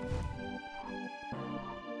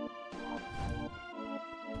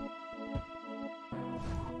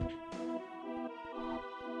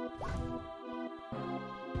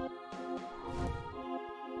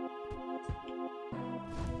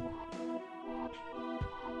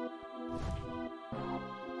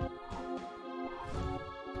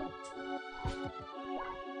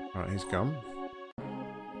 Right, he's gone.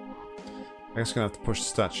 I guess we're going to have to push the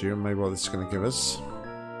statue and maybe what this is going to give us.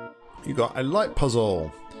 You got a light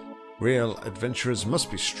puzzle. Real adventurers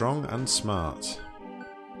must be strong and smart.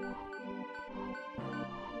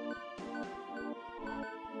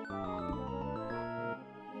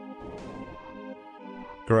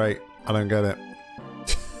 Great. I don't get it.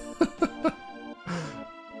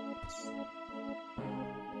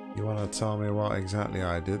 You want to tell me what exactly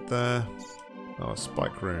I did there? Oh,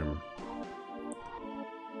 spike room.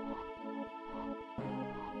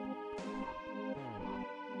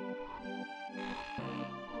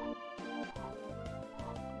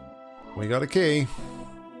 We got a key.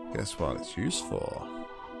 Guess what it's used for?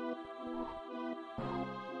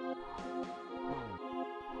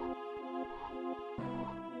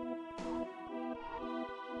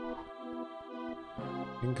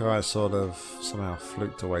 I think I sort of somehow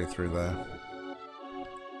fluked away through there.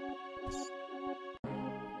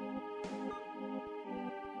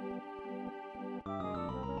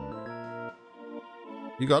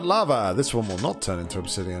 You got lava! This one will not turn into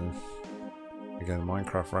obsidian. Again,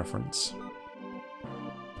 Minecraft reference.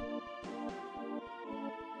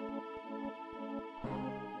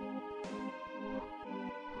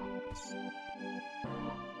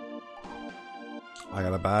 I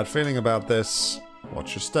got a bad feeling about this.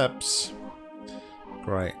 Watch your steps.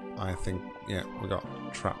 Great. I think, yeah, we got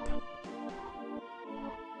trap.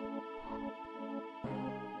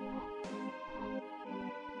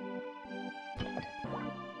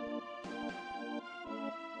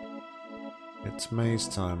 It's maze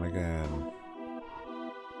time again.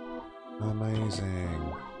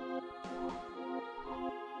 Amazing.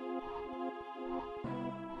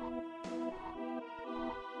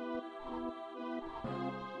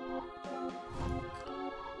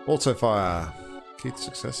 Auto fire. Key to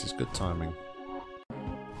success is good timing.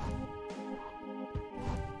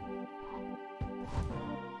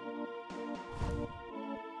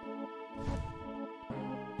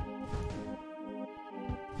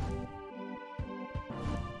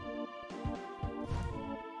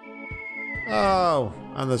 Oh,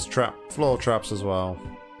 and there's floor traps as well.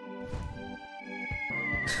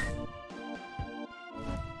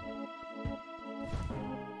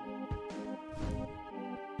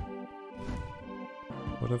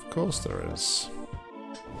 But of course there is.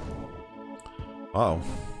 Oh.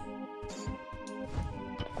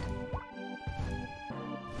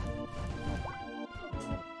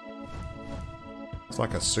 It's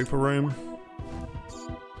like a super room.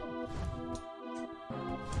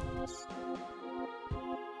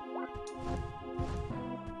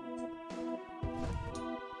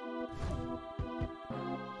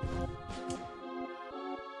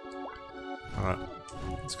 Alright,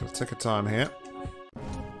 let's go take a time here.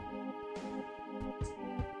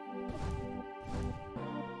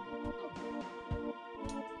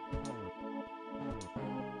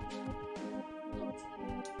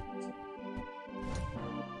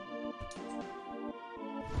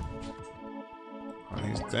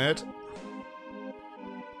 He's dead.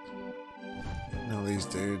 Now these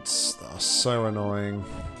dudes are so annoying.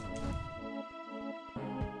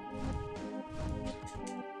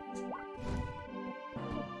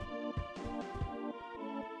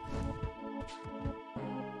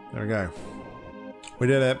 There we go. We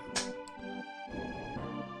did it.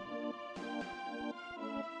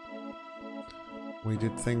 We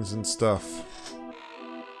did things and stuff.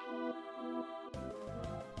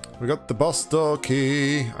 We got the boss door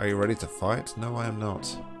key. Are you ready to fight? No, I am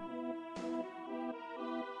not.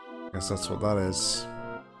 Guess that's what that is.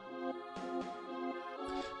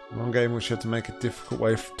 In one game we had to make a difficult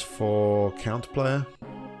way for counterplayer.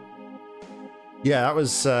 Yeah, that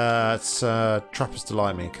was it's Trapper's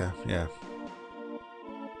Delight Mika. Yeah.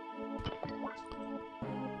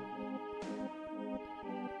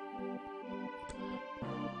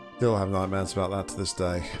 Still have nightmares about that to this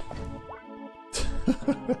day.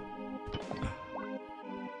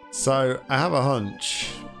 So, I have a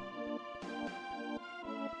hunch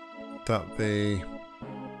that the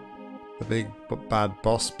big bad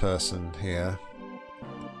boss person here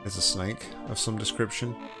is a snake of some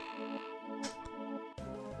description.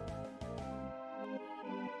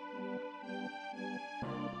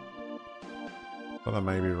 But I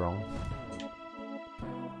may be wrong.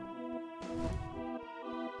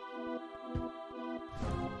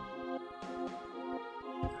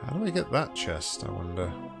 How do we get that chest, I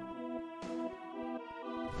wonder?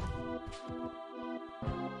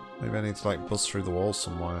 Maybe I need to like buzz through the wall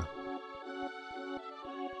somewhere.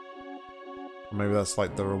 Or maybe that's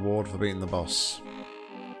like the reward for beating the boss.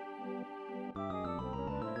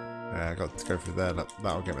 Yeah, I got to go through there.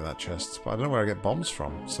 That'll get me that chest. But I don't know where I get bombs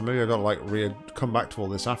from. So maybe I got to like come back to all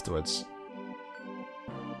this afterwards.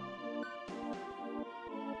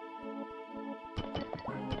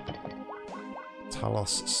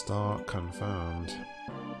 Talos Star confirmed.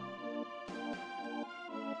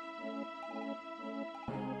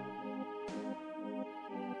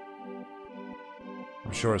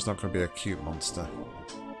 I'm sure it's not going to be a cute monster.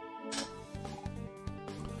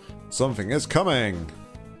 Something is coming!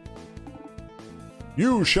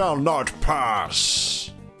 You shall not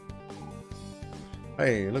pass!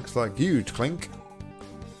 Hey, looks like you, Clink.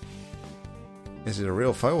 Is it a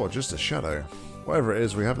real foe or just a shadow? Whatever it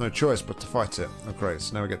is, we have no choice but to fight it. Oh great,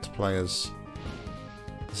 so now we get to play as...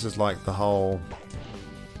 This is like the whole...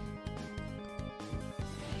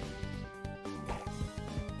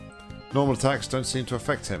 Normal attacks don't seem to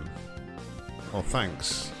affect him. Oh,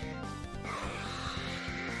 thanks.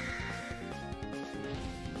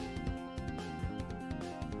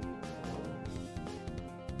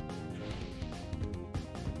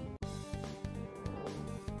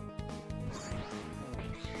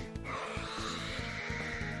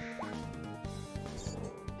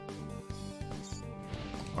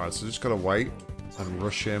 Alright, so just gotta wait and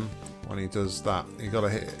rush him when he does that. You gotta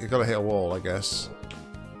hit a wall, I guess.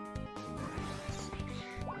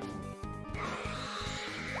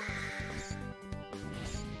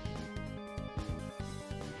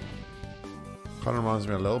 Kind of reminds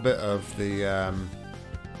me a little bit of the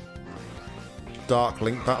Dark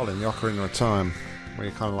Link battle in the Ocarina of Time, where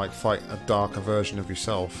you kind of like fight a darker version of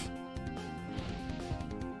yourself.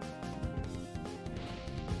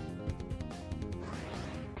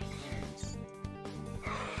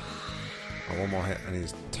 Oh, one more hit and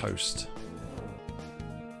he's toast.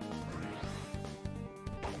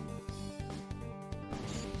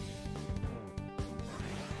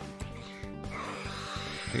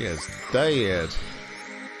 He is dead.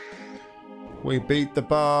 We beat the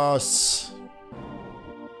boss.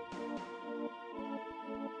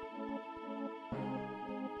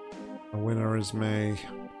 The winner is me.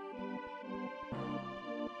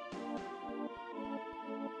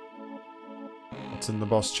 What's in the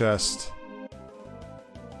boss chest?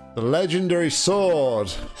 The legendary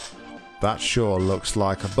sword. That sure looks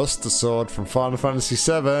like a Buster Sword from Final Fantasy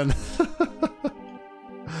VII.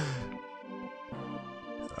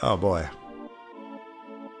 Oh boy.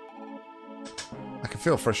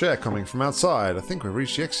 feel fresh air coming from outside. I think we've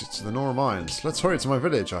reached the exit to the Nora mines. Let's hurry to my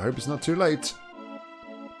village. I hope it's not too late.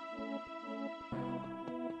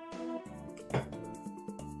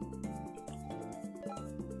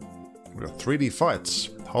 We've got 3D fights.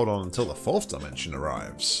 Hold on until the 4th dimension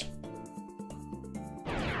arrives.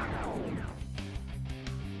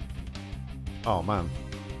 Oh man.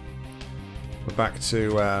 We're back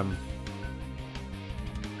to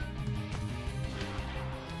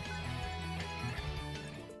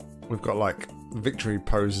we've got like victory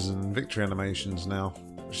poses and victory animations now,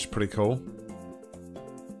 which is pretty cool.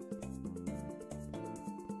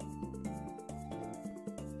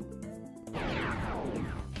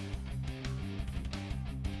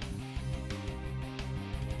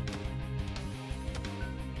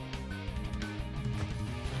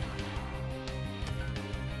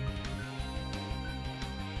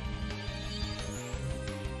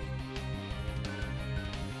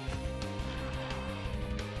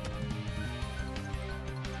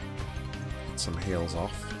 Some heals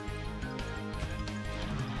off.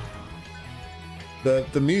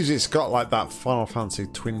 The music's got like that Final Fantasy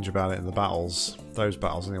twinge about it in the battles. Those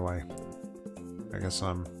battles anyway. I guess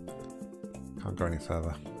I can't go any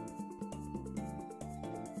further.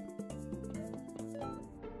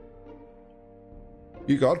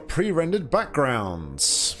 You got pre-rendered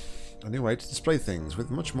backgrounds. A new way to display things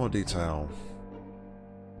with much more detail.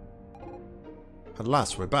 At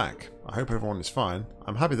last, we're back. I hope everyone is fine.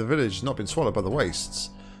 I'm happy the village has not been swallowed by the wastes.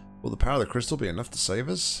 Will the power of the crystal be enough to save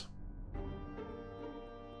us?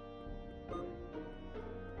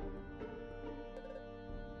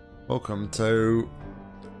 Welcome to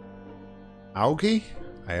Aogi?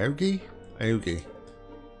 Aogi? Aogi.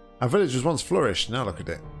 Our village was once flourished, now look at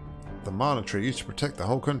it. The mana tree used to protect the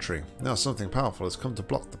whole country. Now something powerful has come to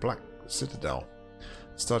block the Black Citadel.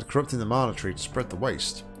 It started corrupting the mana tree to spread the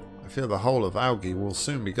waste. I fear the whole of Aogi will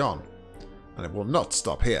soon be gone. And it will not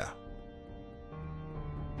stop here.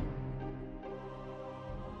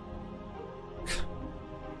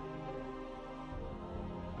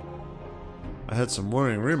 I heard some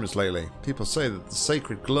worrying rumours lately. People say that the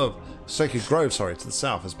Sacred Grove, to the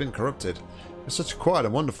south has been corrupted. It's such a quiet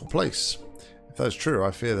and wonderful place. If that is true,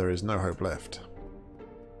 I fear there is no hope left.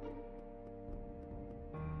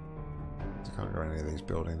 I can't go any of these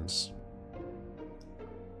buildings.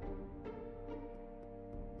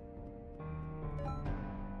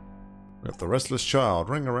 We have the Restless Child.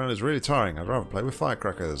 Running around is really tiring. I'd rather play with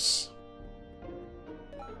firecrackers.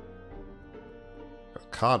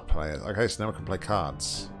 Got card players. Okay, so now we can play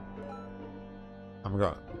cards. And we've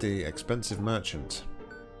got the Expensive Merchant.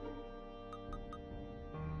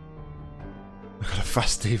 We've got a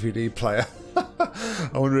fast DVD player.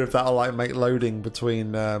 I wonder if that'll like make loading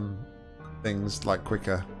between things like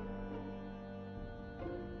quicker.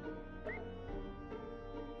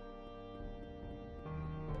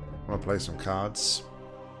 I want to play some cards.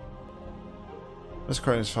 Most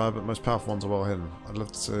crane is fire, but most powerful ones are well hidden. I'd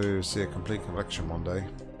love to see a complete collection one day.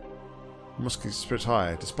 You must keep spirit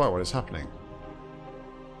high, despite what is happening.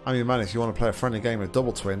 I'm your man if you want to play a friendly game of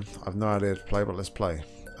Double Twin. I've no idea to play, but let's play.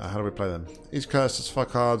 How do we play them? Each cast has 5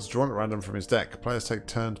 cards drawn at random from his deck. Players take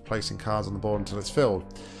turns placing cards on the board until it's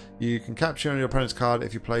filled. You can capture your opponent's card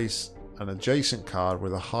if you place an adjacent card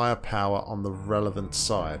with a higher power on the relevant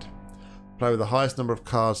side. Player with the highest number of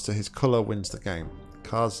cards to his colour wins the game.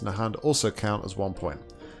 Cards in the hand also count as 1 point.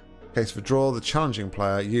 In case of a draw, the challenging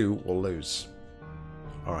player, you, will lose.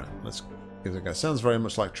 Alright, let's give it a go. Sounds very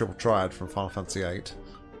much like Triple Triad from Final Fantasy VIII.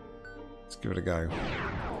 Let's give it a go.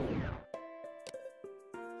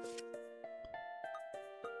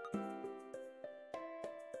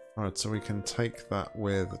 Alright, so we can take that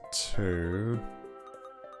with 2.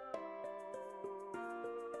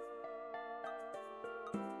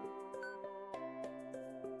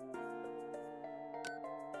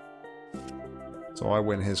 So I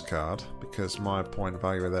win his card because my point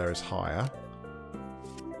value there is higher.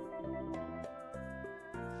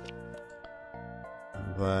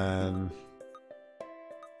 And then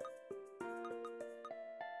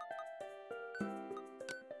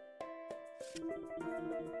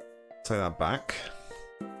take that back.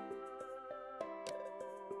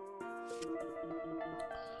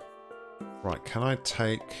 Right, can I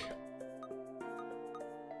take...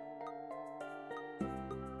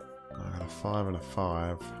 I got a 5 and a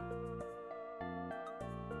 5.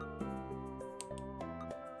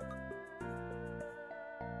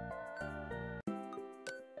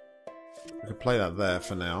 We could play that there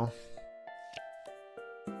for now.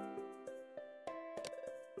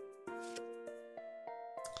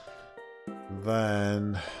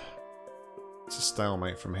 Then it's a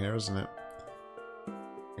stalemate from here, isn't it?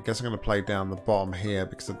 I guess I'm going to play down the bottom here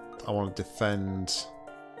because I want to defend.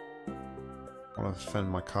 I want to defend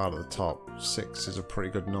my card at the top. 6 is a pretty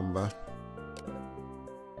good number.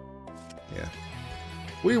 Yeah.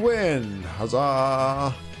 We win!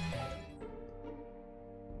 Huzzah!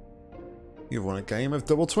 You've won a game of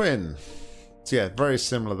Double Twin. So yeah, very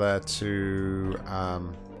similar there to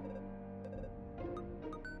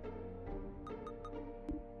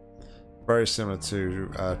very similar to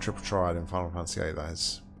Triple Triad in Final Fantasy VIII. That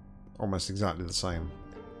is almost exactly the same.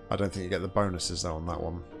 I don't think you get the bonuses though on that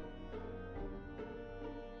one.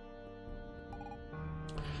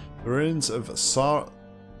 The ruins of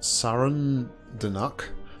Nock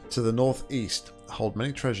to the northeast hold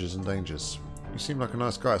many treasures and dangers. You seem like a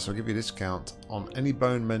nice guy, so I'll give you a discount on any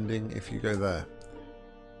bone mending if you go there.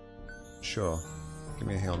 Sure. Give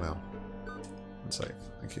me a heal now. And save.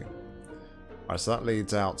 Thank you. Alright, so that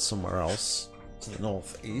leads out somewhere else. To the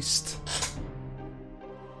northeast.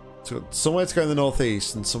 So somewhere to go in the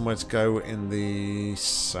northeast and somewhere to go in the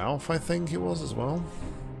south, I think it was as well.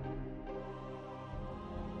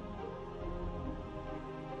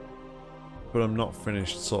 But I'm not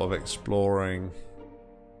finished sort of exploring.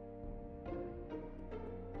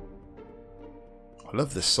 I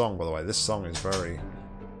love this song, by the way. This song is very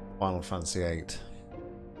Final Fantasy VIII.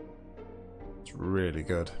 It's really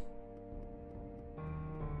good.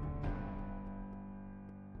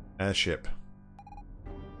 Airship.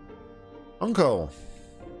 Uncle!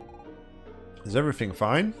 Is everything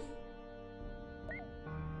fine?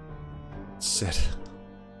 Sid.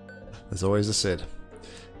 There's always a Sid.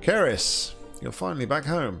 Karis, you're finally back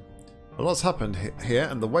home. A lot's happened here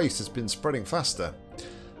and the waste has been spreading faster.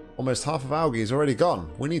 Almost half of Algae is already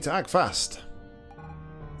gone. We need to act fast.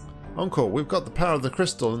 Uncle, we've got the power of the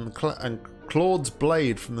crystal and Claude's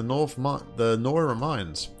blade from the Nora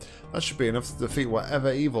mines. That should be enough to defeat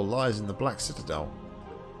whatever evil lies in the Black Citadel.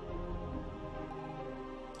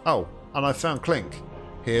 Oh, and I found Clink,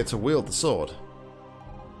 here to wield the sword.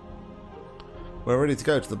 We're ready to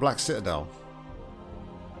go to the Black Citadel.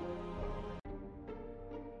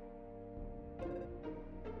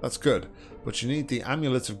 That's good, but you need the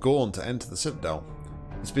Amulet of Gorn to enter the Citadel.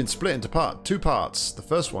 It's been split into two parts. The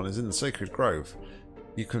first one is in the Sacred Grove.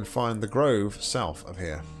 You can find the grove south of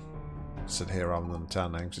here. I said here rather than the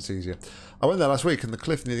town names, it's easier. I went there last week and the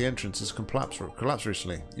cliff near the entrance has collapsed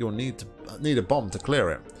recently. You'll need a bomb to clear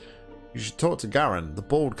it. You should talk to Garen, the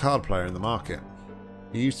bald card player in the market.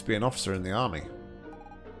 He used to be an officer in the army.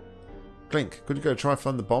 Clink, could you go try to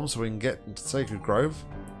find the bomb so we can get into the Sacred Grove?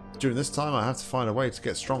 During this time I have to find a way to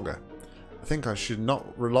get stronger. I think I should not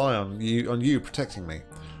rely on you protecting me.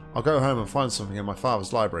 I'll go home and find something in my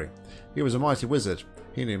father's library. He was a mighty wizard.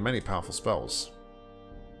 He knew many powerful spells.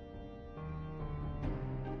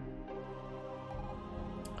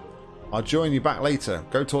 I'll join you back later.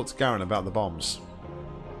 Go talk to Garen about the bombs.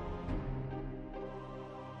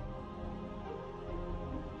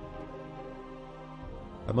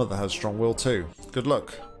 Her mother has strong will too. Good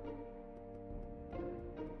luck.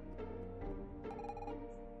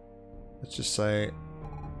 Let's just say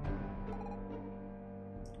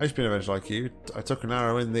I used to be an adventurer like you. I took an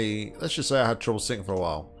arrow in the... Let's just say I had trouble sitting for a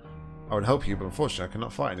while. I would help you, but unfortunately I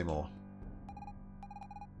cannot fight anymore.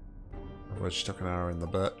 I just took an arrow in the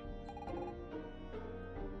butt.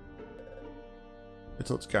 Go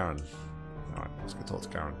talk to Garen. Alright, let's go talk to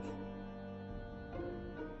Garen.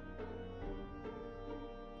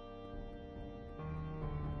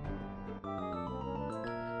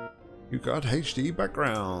 You got HD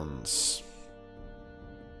backgrounds.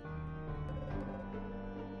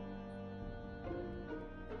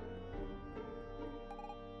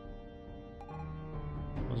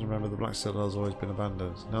 I remember the Black Citadel has always been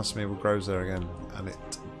abandoned. Now some evil grows there again, and it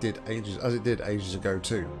did ages ago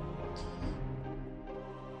too.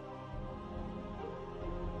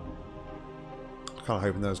 I'm kind of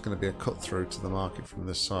hoping there was going to be a cut through to the market from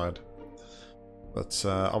this side, but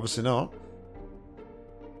obviously not.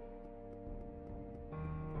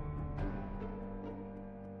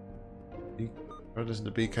 I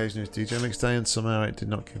listened to BK's news DJ mix day and somehow it did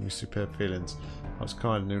not give me superb feelings. I was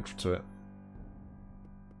kind of neutral to it.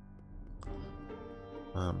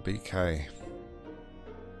 BK.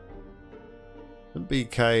 Didn't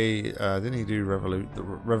BK, didn't he do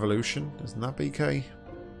Revolution? Isn't that BK?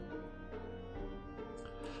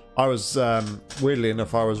 I was, weirdly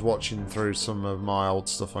enough, I was watching through some of my old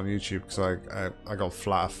stuff on YouTube because I got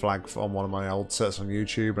a flag on one of my old sets on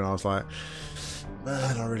YouTube and I was like,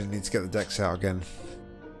 man, I really need to get the decks out again.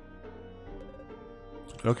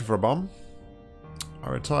 Looking for a bomb? I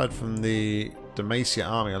retired from the Demacia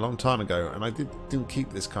army a long time ago and I didn't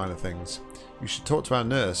keep this kind of things. You should talk to our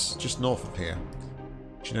nurse just north of here.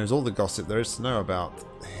 She knows all the gossip there is to know about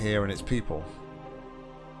here and its people.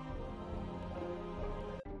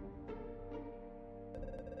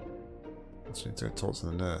 So we need to talk to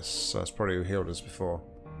the nurse. So that's probably who healed us before.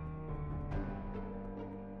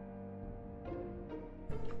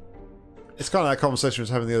 It's kind of that conversation we was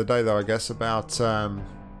having the other day, though, I guess, about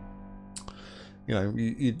you know,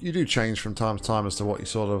 you do change from time to time as to what you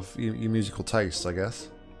sort of your musical tastes, I guess.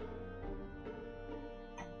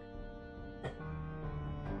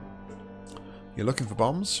 You're looking for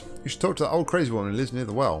bombs? You should talk to that old crazy woman who lives near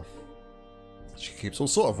the well. She keeps all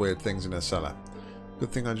sort of weird things in her cellar.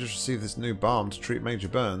 Good thing I just received this new balm to treat major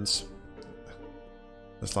burns.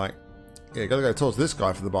 It's like, yeah, you gotta go talk to this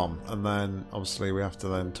guy for the bomb, and then obviously we have to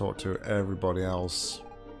then talk to everybody else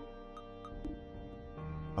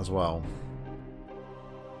as well.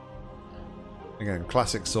 Again,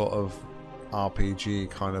 classic sort of RPG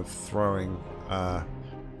kind of throwing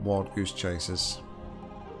wild goose chases.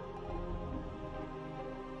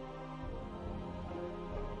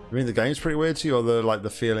 You mean the game's pretty weird to you, or the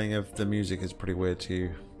feeling of the music is pretty weird to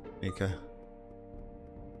you, Nika?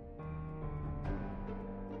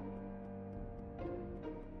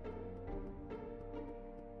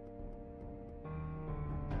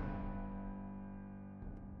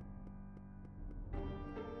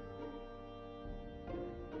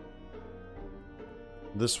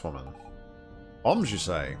 This woman. Bombs, you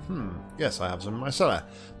say? Yes, I have some in my cellar.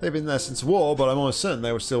 They've been there since war, but I'm almost certain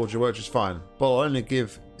they will still work just fine. But I'll only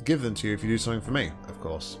give them to you if you do something for me, of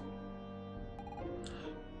course.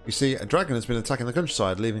 You see, a dragon has been attacking the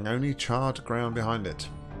countryside, leaving only charred ground behind it.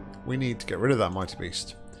 We need to get rid of that mighty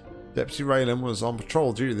beast. Deputy Raylan was on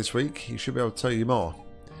patrol duty this week. He should be able to tell you more.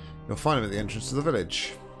 You'll find him at the entrance to the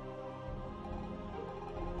village.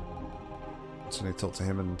 So I need to talk to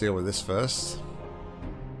him and deal with this first.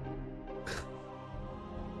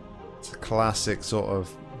 It's a classic sort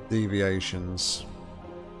of deviations.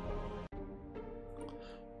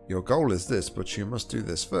 Your goal is this, but you must do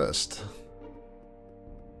this first.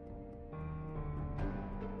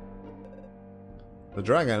 The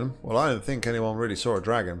dragon? Well, I don't think anyone really saw a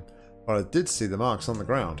dragon, but I did see the marks on the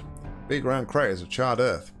ground. Big round craters of charred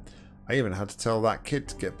earth. I even had to tell that kid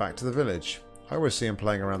to get back to the village. I always see him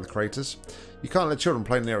playing around the craters. You can't let children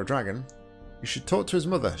play near a dragon. You should talk to his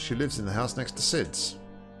mother. She lives in the house next to Sid's.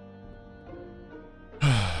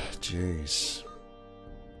 Jeez.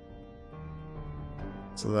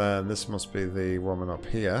 So then this must be the woman up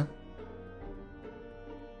here.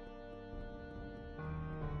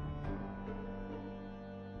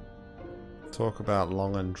 Talk about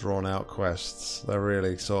long and drawn out quests. They're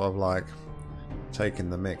really sort of like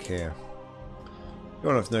taking the mick here. You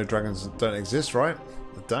don't know if no dragons don't exist, right?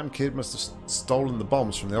 The damn kid must have stolen the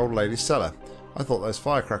bombs from the old lady's cellar. I thought those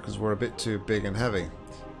firecrackers were a bit too big and heavy.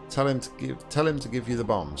 Tell him to give you the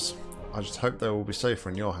bombs. I just hope they will be safer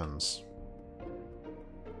in your hands.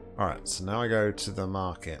 Alright, so now I go to the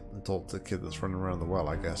market and talk to the kid that's running around the well,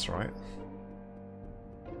 I guess, right?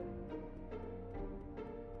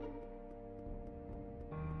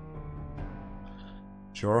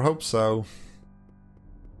 Sure hope so.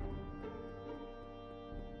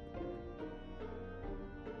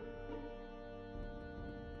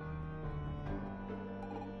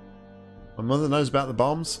 My mother knows about the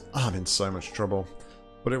bombs. Oh, I'm in so much trouble.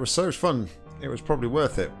 But it was so fun. It was probably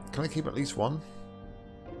worth it. Can I keep at least one?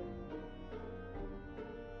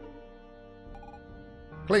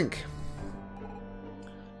 Clink.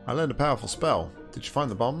 I learned a powerful spell. Did you find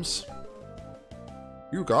the bombs?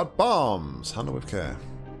 You got bombs. Handle with care.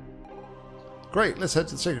 Great, let's head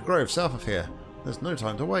to the Sacred Grove south of here. There's no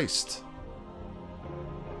time to waste.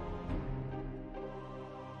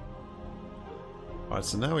 Alright,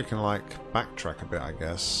 so now we can like backtrack a bit, I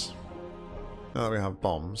guess. Now that we have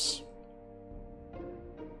bombs.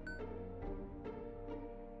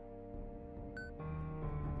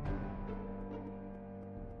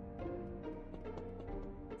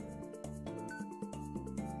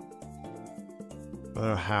 I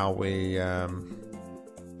don't know how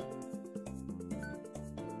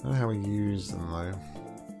we use them though.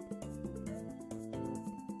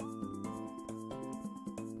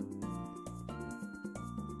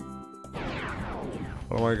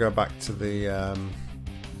 I want to go back to the I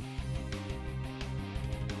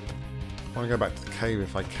want to go back to the cave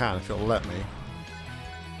if I can, if it'll let me.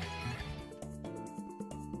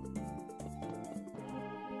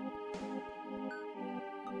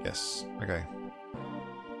 Yes, okay.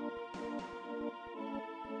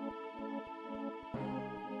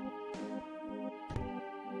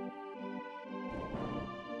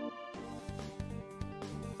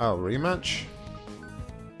 Oh, rematch?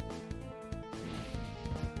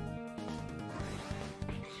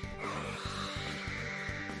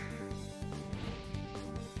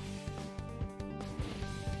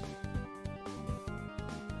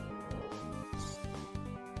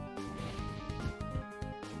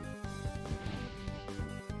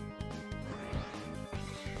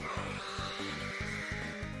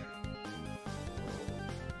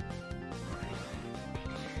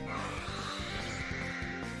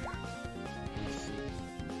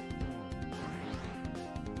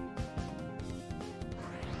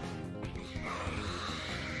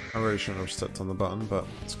 I really shouldn't have stepped on the button, but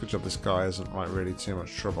it's a good job this guy isn't like really too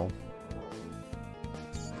much trouble.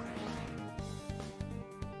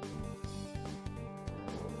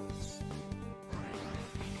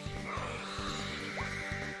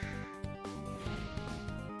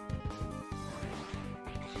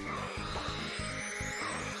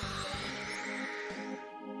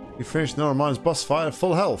 You finished Noramine's boss fight at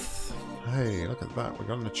full health. Hey, look at that. We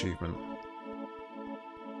got an achievement.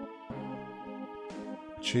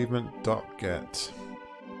 Achievement.get.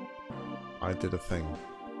 I did a thing.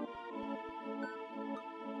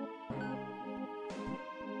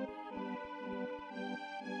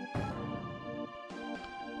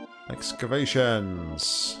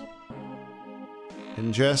 Excavations.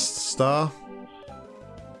 Ingest star.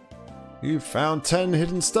 You've found 10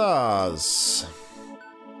 hidden stars.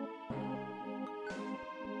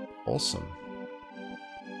 Awesome.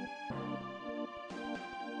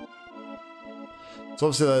 So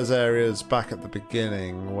obviously there's areas back at the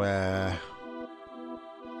beginning where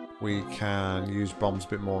we can use bombs a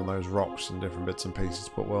bit more on those rocks and different bits and pieces,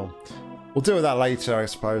 but we'll deal with that later, I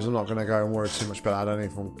suppose. I'm not going to go and worry too much about that. I don't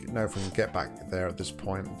even know if we can get back there at this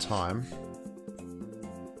point in time.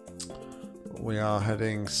 We are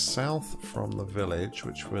heading south from the village,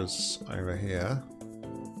 which was over here.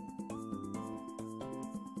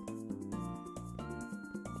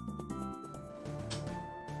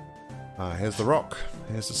 Here's the rock.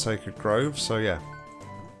 Here's the sacred grove. So yeah.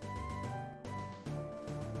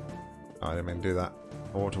 Oh, I didn't mean to do that.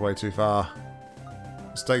 I walked away too far.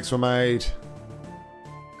 Mistakes were made.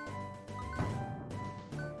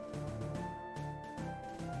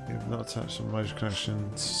 You've not attached some motor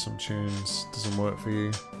connections, some tunes. Doesn't work for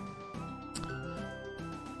you.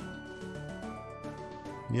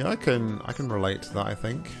 Yeah, I can relate to that, I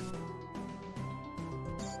think.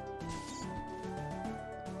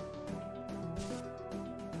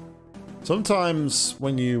 Sometimes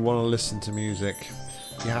when you want to listen to music,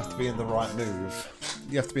 you have to be in the right mood.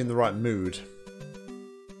 You have to be in the right mood.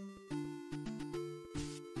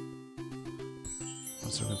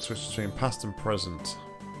 So we can switch between past and present.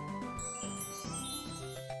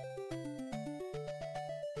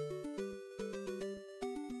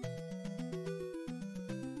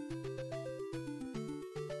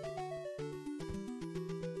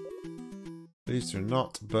 Please do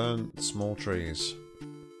not burn small trees.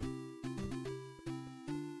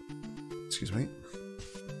 Excuse me.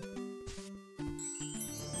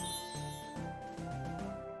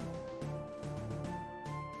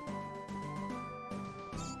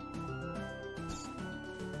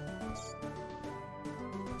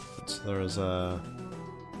 So there is a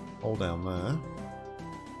hole down there.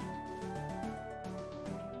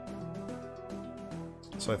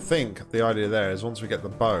 So I think the idea there is once we get the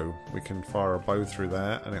bow, we can fire a bow through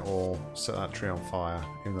there and it will set that tree on fire,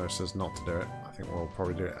 even though it says not to do it. I think we'll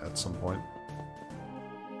probably do it at some point.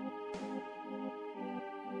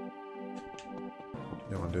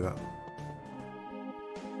 Don't want to do that.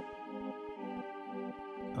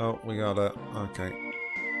 Oh, we got it. Okay.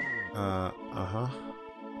 Uh-huh.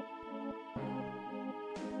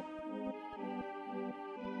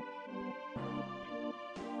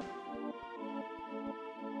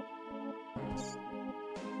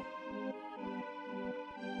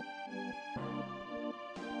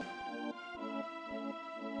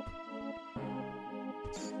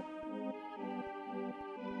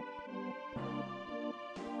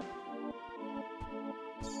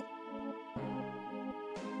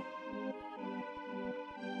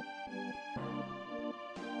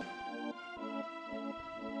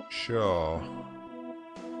 Sure.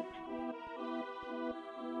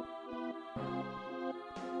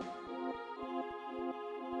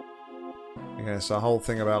 Yeah, it's the whole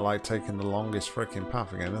thing about like taking the longest frickin'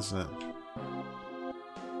 path again, isn't it?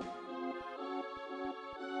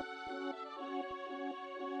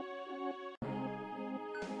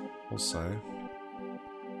 Also,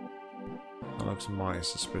 that looks mighty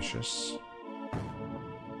suspicious.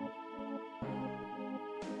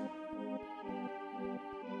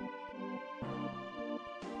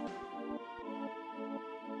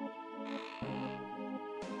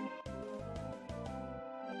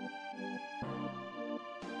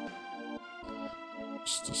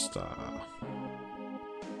 Just a star.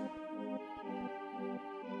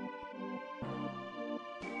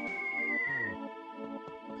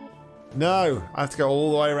 No! I have to go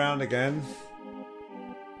all the way around again.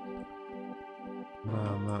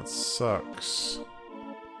 Man, that sucks.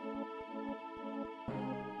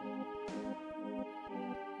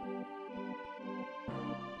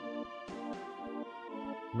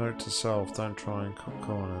 Note to self, don't try and cut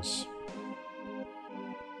corners.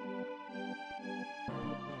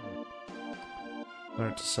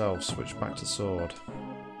 Note to self, switch back to sword.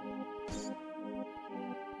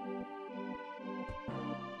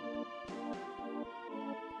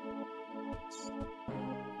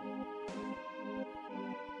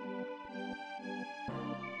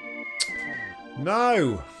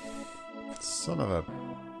 No! Son of a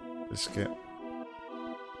biscuit.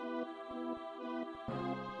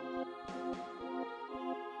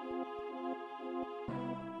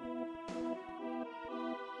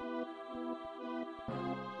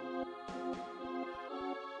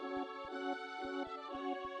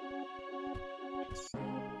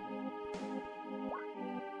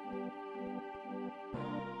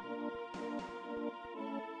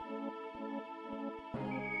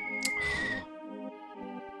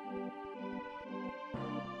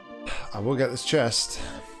 I will get this chest.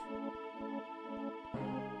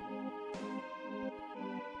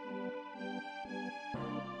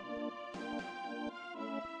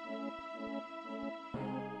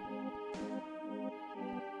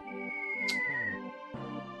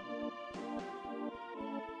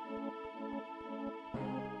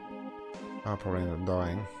 I'll probably end up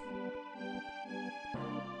dying.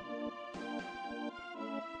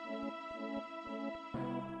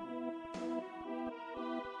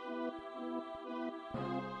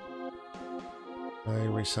 Today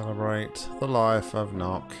we celebrate the life of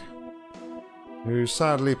Nock, who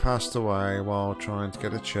sadly passed away while trying to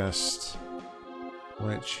get a chest,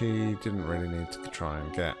 which he didn't really need to try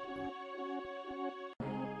and get.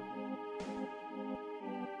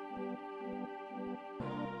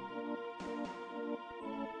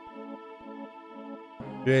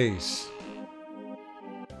 Jeez.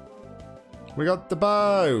 We got the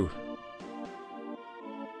bow!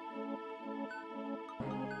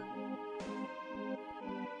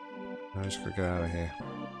 I just gotta get out of here.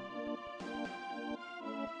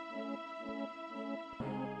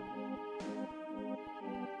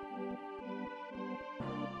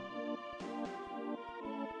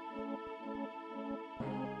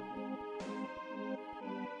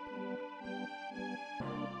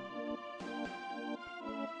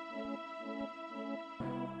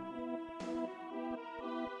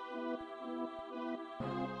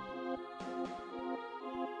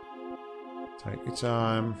 Take your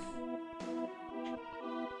time.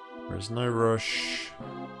 There's no rush.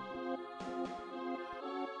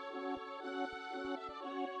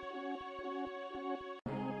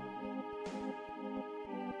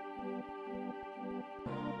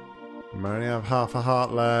 I only have half a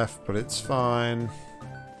heart left, but it's fine.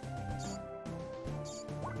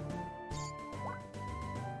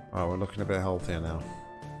 Oh, we're looking a bit healthier now.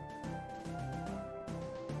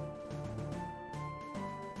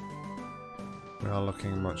 We are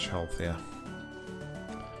looking much healthier.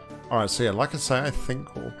 Alright, so yeah, like I say, I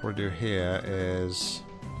think what we'll probably do here is...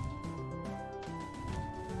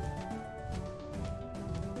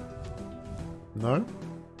 No?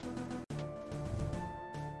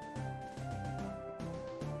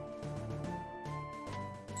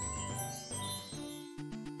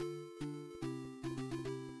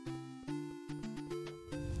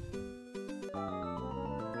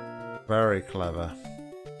 Very clever.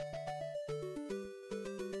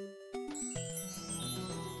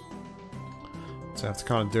 So we have to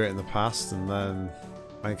kind of do it in the past and then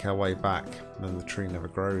make our way back, and then the tree never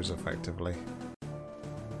grows effectively.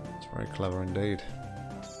 It's very clever indeed.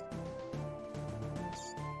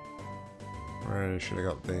 Really should have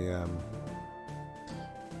got the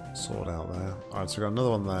sword out there. Alright, so we've got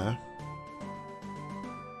another one there.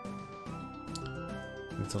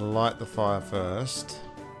 Need to light the fire first.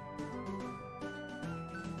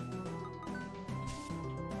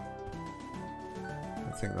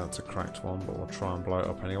 I think that's a cracked one, but we'll try and blow it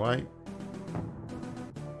up anyway.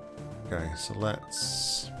 Okay, so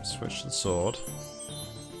let's switch to the sword.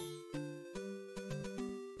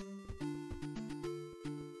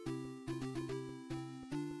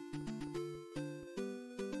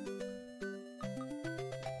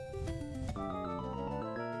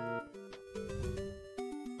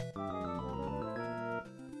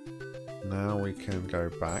 Now we can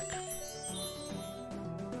go back.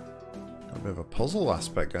 A bit of a puzzle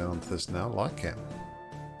aspect going on to this now, I like it.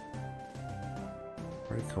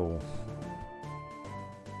 Very cool.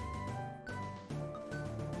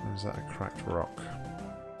 Or is that a cracked rock?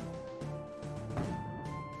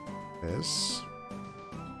 It is.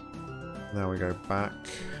 Now we go back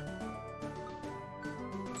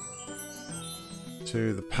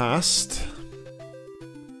to the past.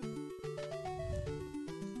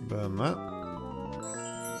 Burn that.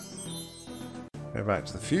 Go back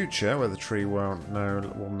to the future, where the tree will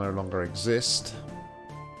no longer exist.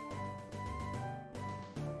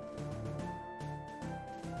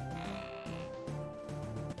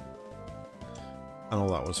 And all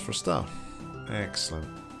that was for a star. Excellent.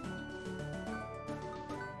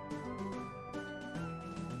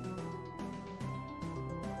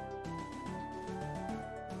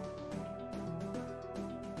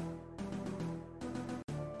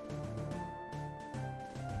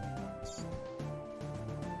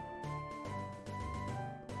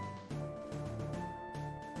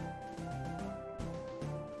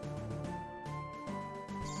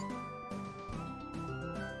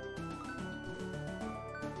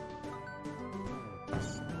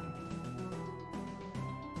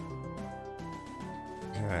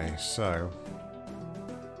 Okay, so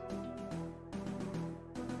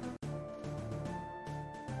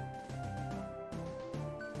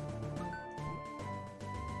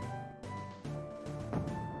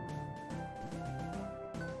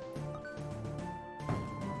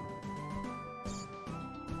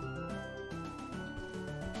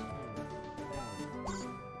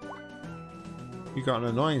you got an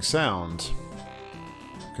annoying sound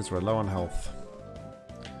because we're low on health.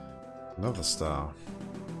 Another star.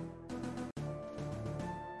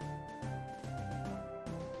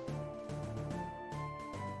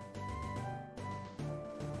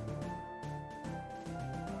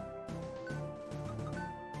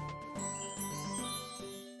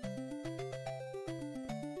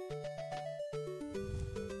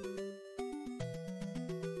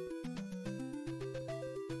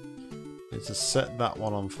 Need to set that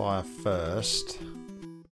one on fire first.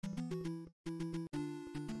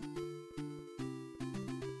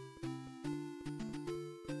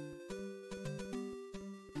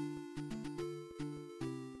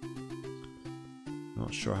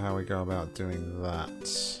 Not sure how we go about doing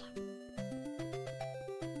that.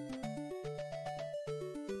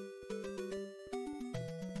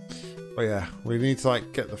 Oh yeah, we need to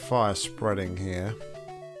like get the fire spreading here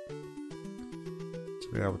to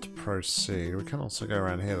be able to proceed. We can also go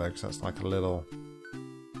around here though, because that's like a little...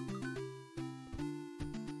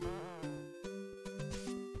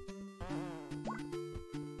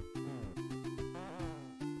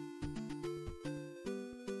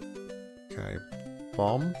 Okay,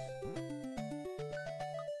 bomb.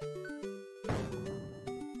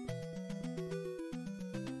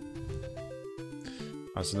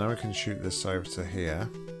 Right, so now we can shoot this over to here.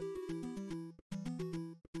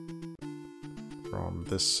 From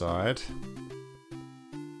this side.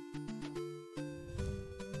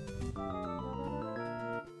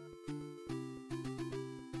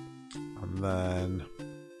 And then...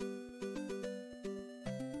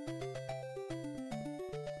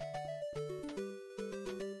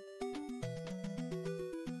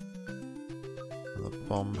 the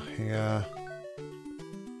bomb here.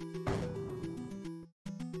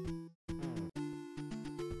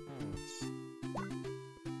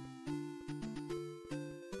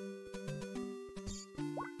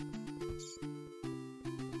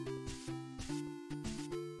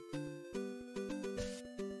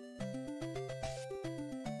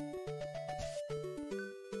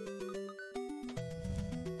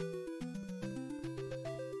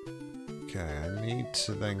 Okay, I need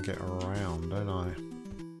to then get around, don't I?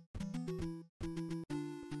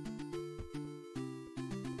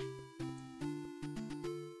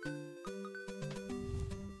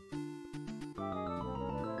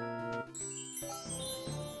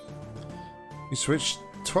 You switched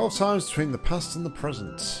 12 times between the past and the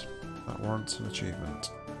present. That warrants an achievement.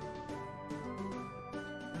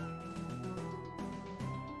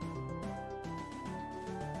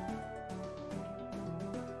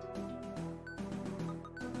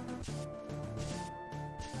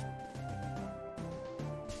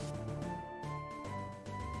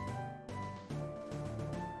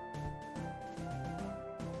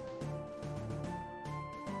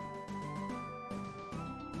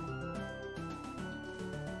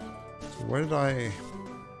 Where did I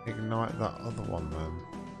ignite that other one then?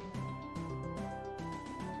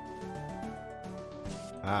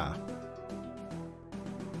 Ah.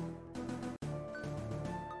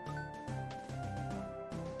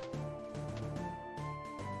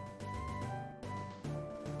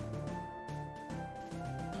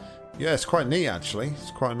 Yeah, it's quite neat actually.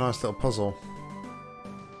 It's quite a nice little puzzle.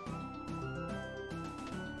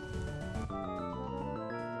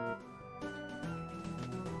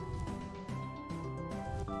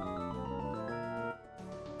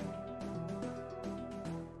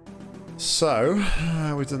 So,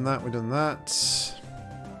 we've done that, we've done that.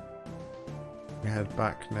 We head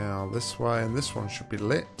back now this way, and this one should be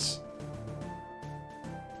lit.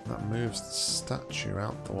 That moves the statue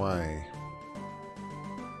out the way.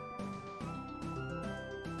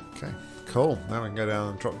 Okay, cool. Now we can go down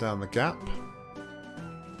and drop down the gap.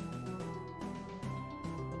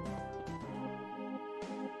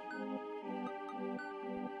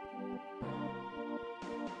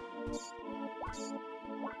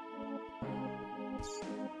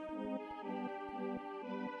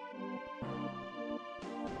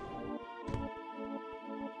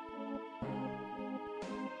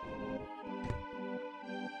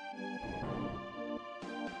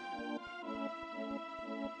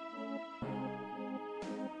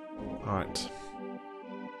 Alright.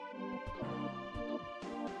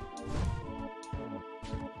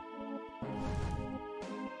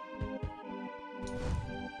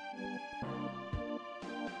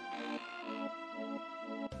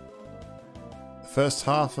 First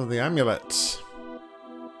half of the amulet.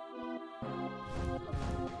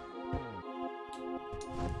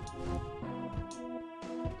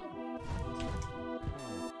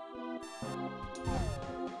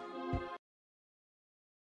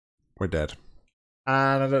 We're dead.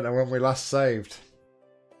 And I don't know when we last saved.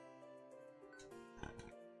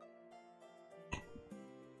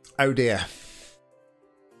 Oh dear.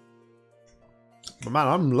 But man,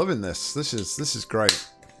 I'm loving this. This is great.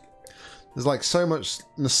 There's like so much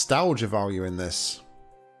nostalgia value in this.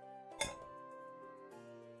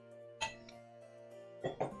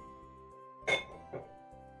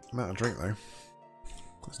 I'm out of drink though.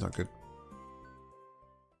 That's not good.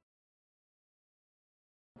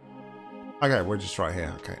 Okay, we're just right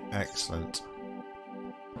here. Okay, excellent.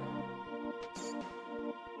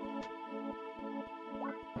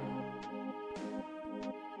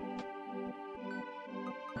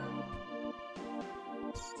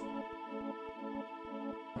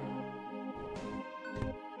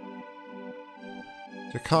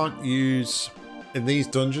 I can't use, in these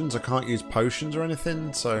dungeons, I can't use potions or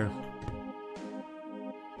anything, so...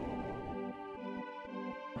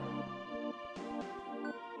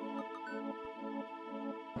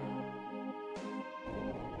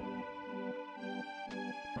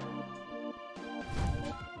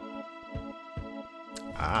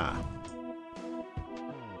 Ah.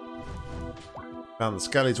 Found the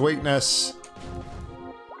Skelly's weakness.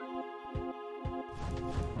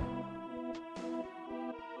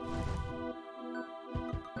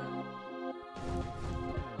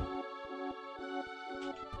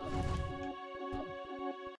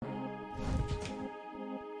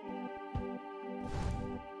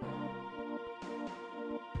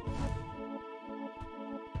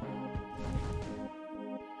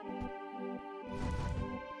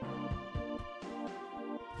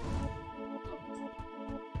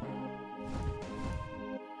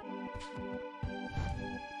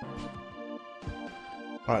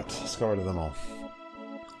 Right, let's get rid of them all.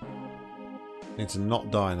 Need to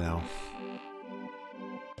not die now.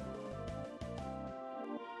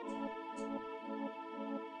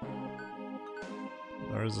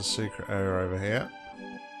 There is a secret area over here.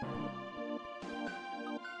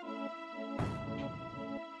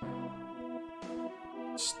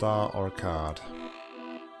 Star or a card?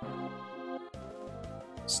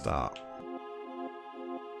 Star.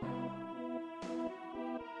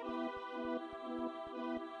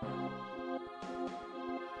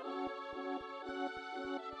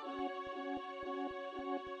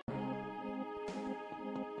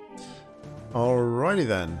 Alrighty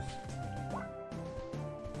then.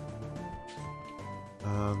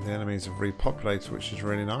 And the enemies have repopulated, which is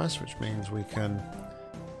really nice, which means we can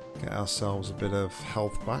get ourselves a bit of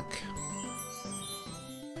health back.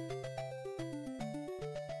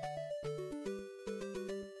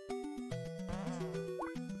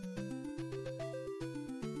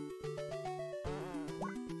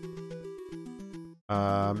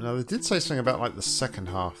 Now they did say something about like the second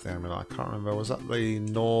half of the amulet. I can't remember. Was that the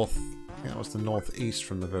north? I think that was the northeast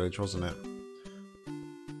from the village, wasn't it?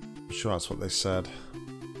 I'm sure that's what they said.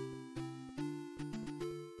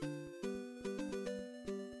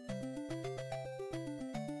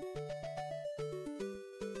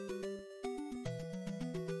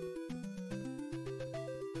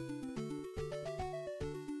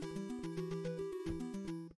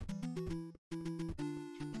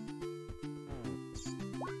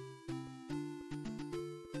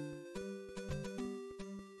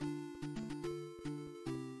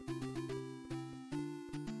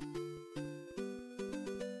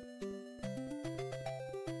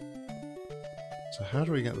 So how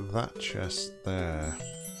do we get that chest there?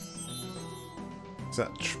 'Cause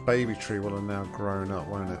that baby tree will have now grown up,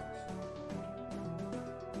 won't it?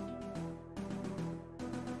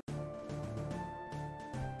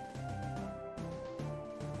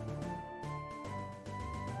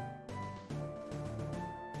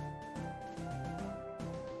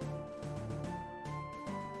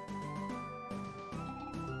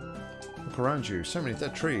 Look around you, so many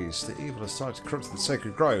dead trees. The evil has started to corrupt the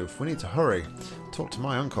sacred grove. We need to hurry. Talk to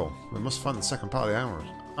my uncle. We must find the second part of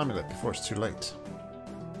the amulet before it's too late.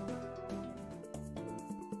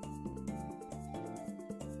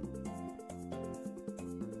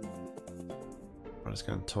 I'm just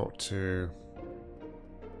going to talk to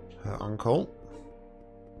her uncle.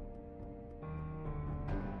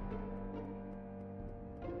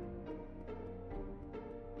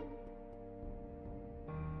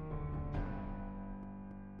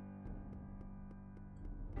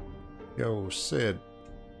 Yo, Sid.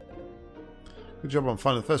 Good job on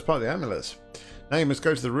finding the first part of the amulets. Now you must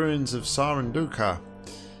go to the ruins of Saranduka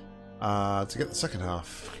to get the second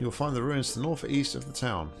half. You'll find the ruins to the north and east of the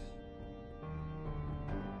town.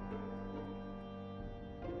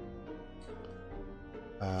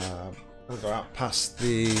 We'll go out past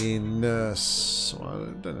the nurse. Well,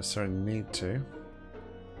 I don't necessarily need to.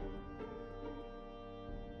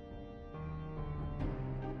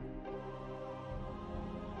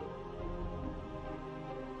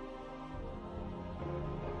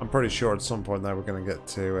 I'm pretty sure at some point though we're going to get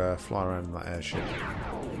to fly around in that airship.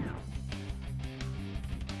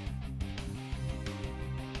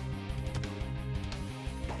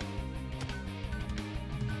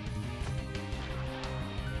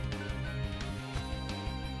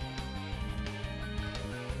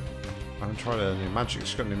 I haven't tried a new magic.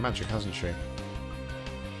 She's got a new magic, hasn't she?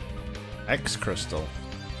 X crystal.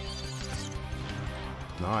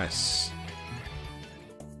 Nice.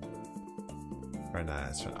 Very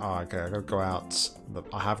nice. Oh, okay. I got to go out.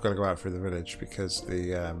 I have got to go out through the village because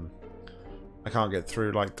the I can't get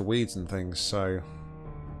through like the weeds and things. So.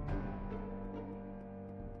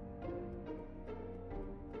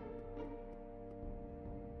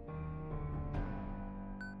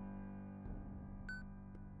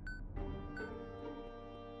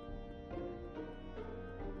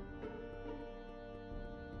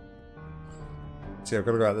 See, I've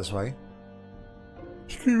got to go out this way.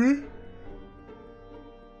 Excuse me.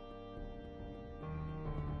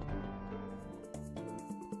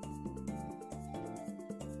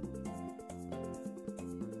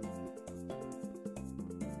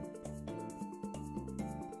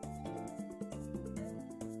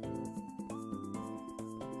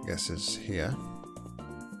 Guess it's here.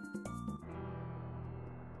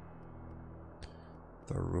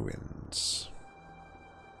 The ruins.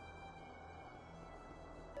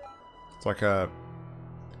 It's like a...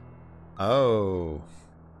 Oh.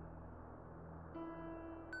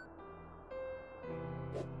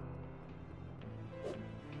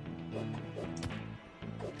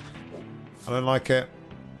 I don't like it.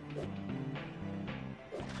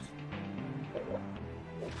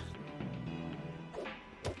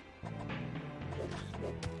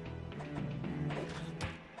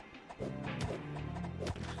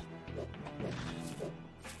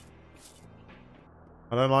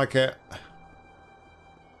 I don't like it.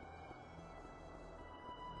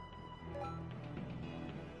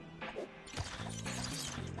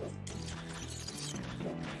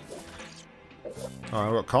 Oh,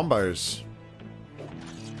 I've got combos.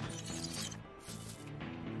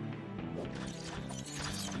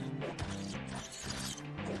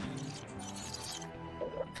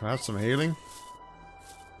 Can I have some healing?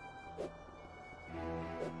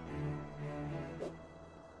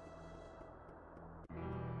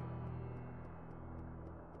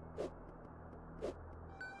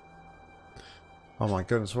 Oh my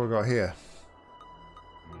goodness, what have we got here?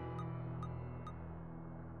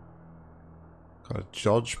 Got a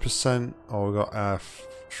dodge percent. Oh, we got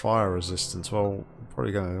fire resistance. Well, we're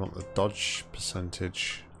probably going to want the dodge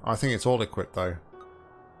percentage. I think it's all equipped though.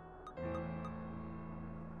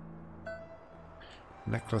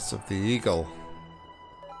 Necklace of the Eagle.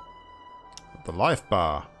 The life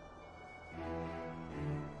bar.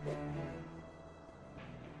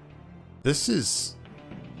 This is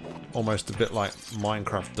almost a bit like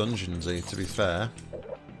Minecraft Dungeonsy, to be fair.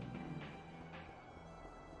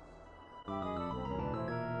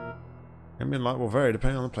 Enemy light will vary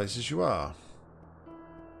depending on the places you are.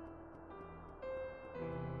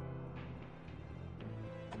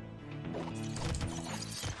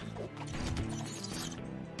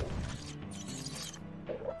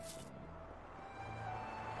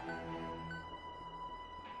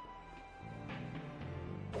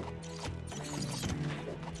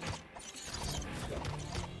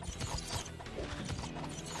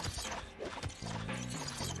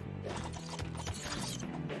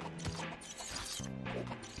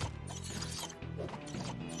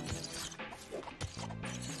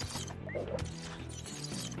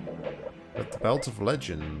 The Belt of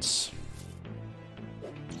Legends.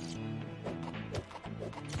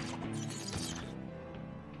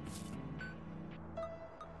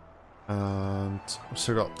 And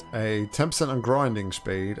also got a 10% on grinding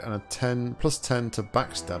speed and a +10 to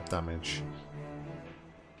backstab damage.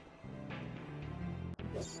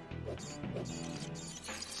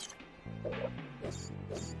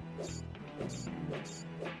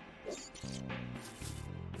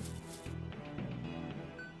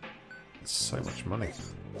 So much money.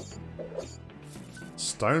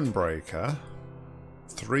 Stonebreaker.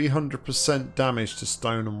 300% damage to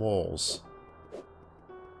stone and walls.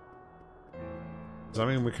 Does that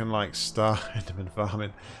mean we can like start Enderman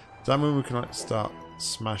farming? Does that mean we can like start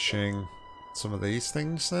smashing some of these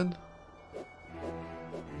things then?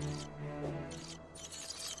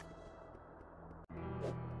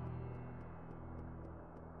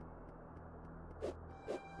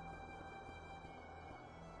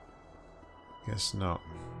 Guess not.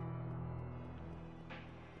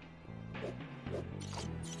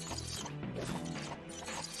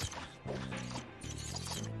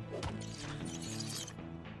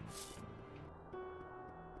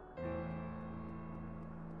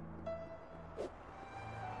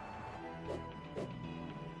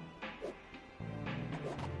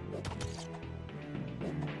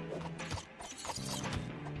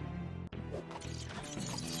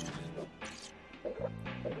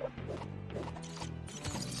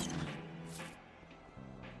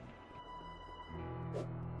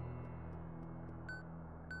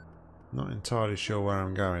 Not entirely sure where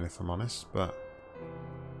I'm going, if I'm honest, but...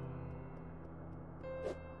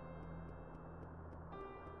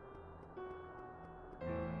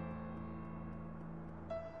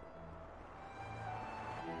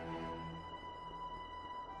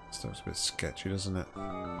 This looks a bit sketchy, doesn't it?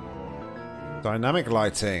 Dynamic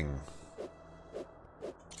lighting!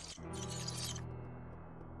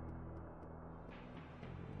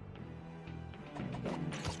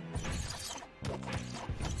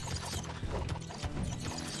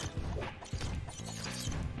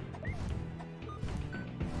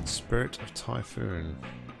 Spirit of Typhoon.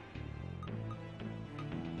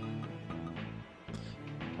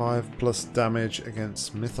 5+ damage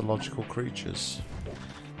against mythological creatures.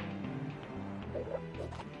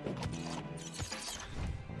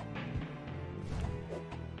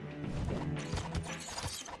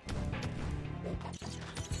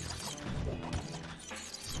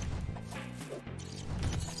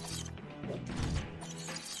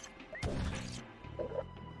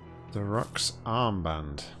 The Rock's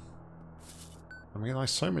Armband. I mean, like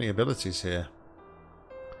so many abilities here.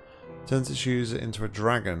 Turns its user into a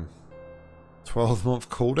dragon. 12-month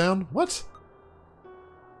cooldown? What?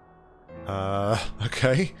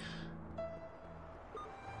 Okay.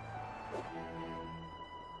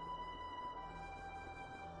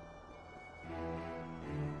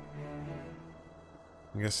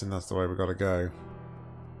 I'm guessing that's the way we gotta go.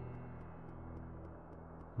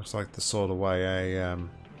 Looks like the sort of way a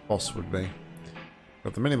boss would be.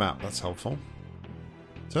 Got the minimap, that's helpful.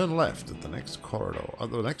 Turn left at the next corridor. At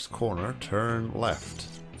the next corner, turn left.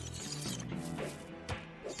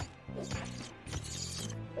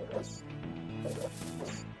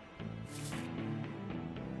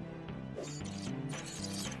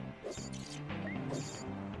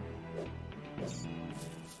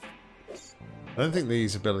 I don't think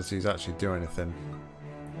these abilities actually do anything,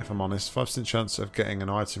 if I'm honest. 5% chance of getting an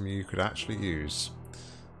item you could actually use.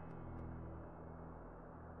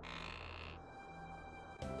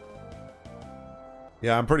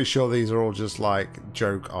 Yeah, I'm pretty sure these are all just like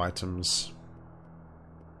joke items.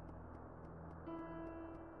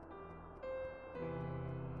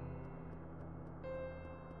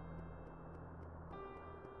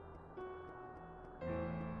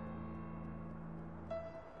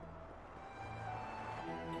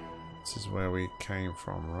 This is where we came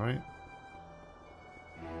from, right?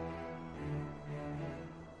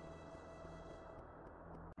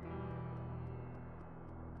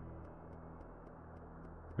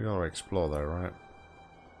 We gotta explore though, right?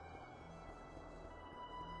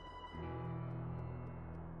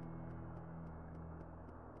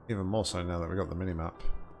 Even more so now that we got the minimap.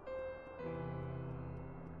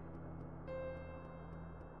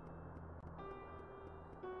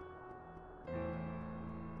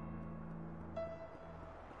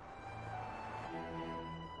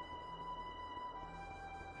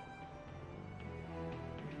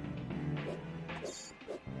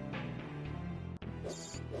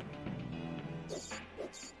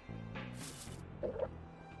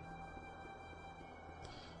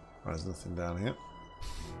 There's nothing down here.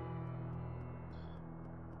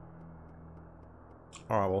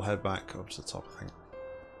 Alright, we'll head back up to the top, I think.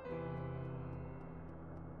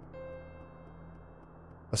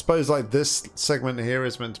 I suppose like this segment here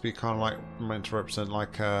is meant to be kind of like meant to represent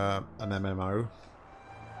like an MMO.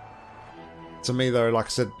 To me though, like I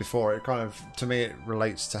said before, it kind of, to me it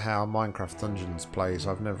relates to how Minecraft Dungeons plays.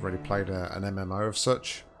 I've never really played an MMO of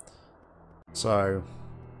such. So...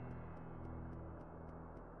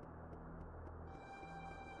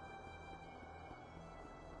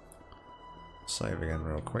 save again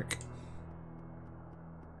real quick.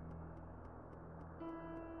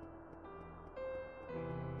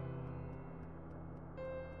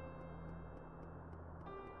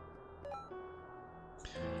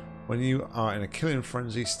 When you are in a killing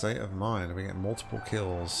frenzy state of mind, we get multiple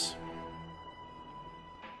kills.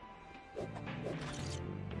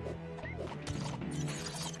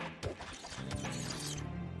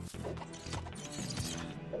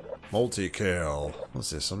 Multi-kill.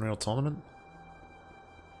 What's this? Unreal Tournament?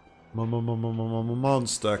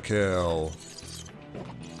 Monster kill.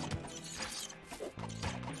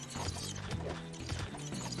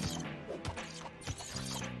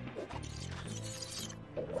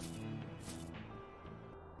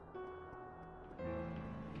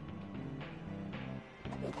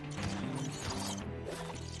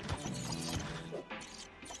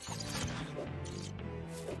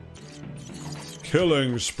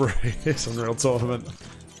 Killing spree. It's Unreal Tournament.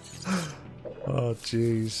 Oh,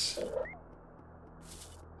 jeez.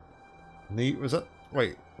 Knee, was that?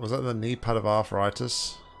 Wait, was that the knee pad of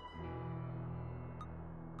arthritis?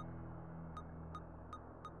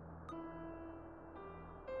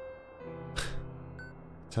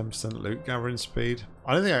 %, loot gathering speed.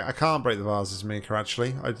 I don't think I can't break the vases, Mika,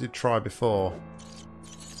 actually. I did try before.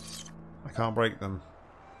 I can't break them.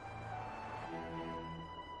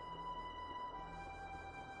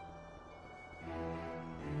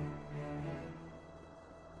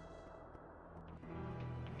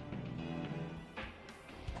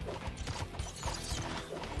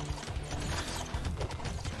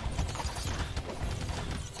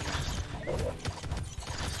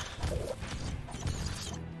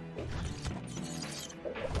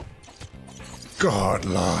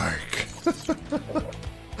 Godlike.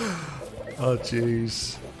 Oh,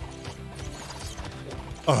 jeez.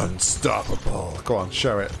 Unstoppable. Go on,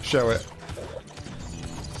 show it. Show it.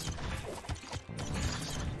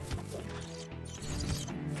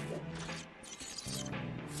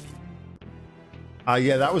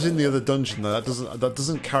 Yeah, that was in the other dungeon though. That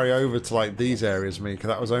doesn't carry over to like these areas, Mika.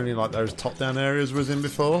 That was only like those top-down areas was in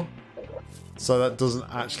before. So that doesn't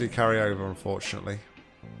actually carry over, unfortunately.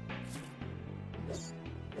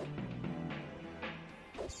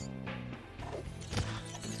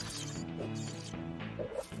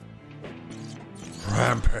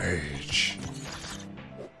 Rampage.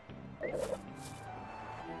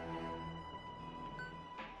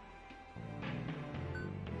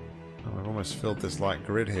 Oh, I've almost filled this light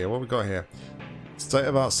grid here. What have we got here?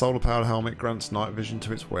 State-of-art solar-powered helmet grants night vision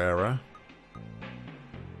to its wearer.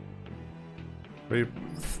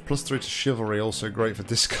 +3 to chivalry, also great for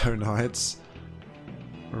disco nights.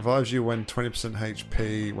 Revives you when 20%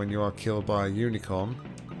 HP when you are killed by a unicorn.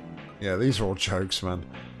 Yeah, these are all jokes, man.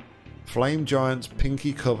 Flame Giant's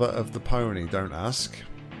pinky cover of the pony, don't ask.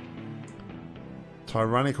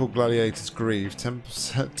 Tyrannical Gladiator's Grieve, 10%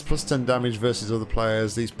 +10 damage versus other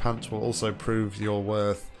players. These pants will also prove your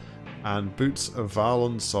worth. And Boots of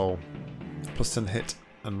Evoland Soul, +10 hit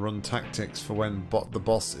and run tactics for when the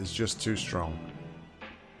boss is just too strong.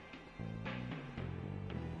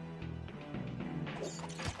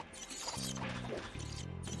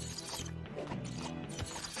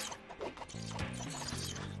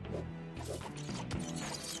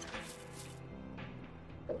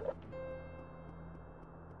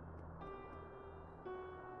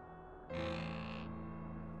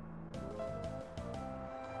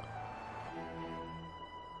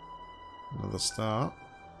 Another star.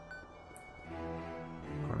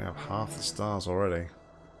 I only have half the stars already.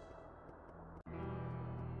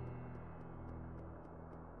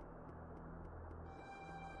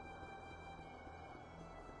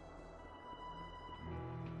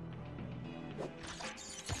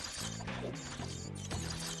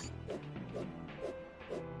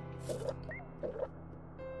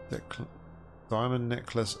 Diamond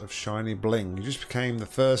necklace of shiny bling. You just became the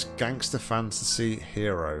first gangster fantasy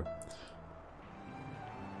hero.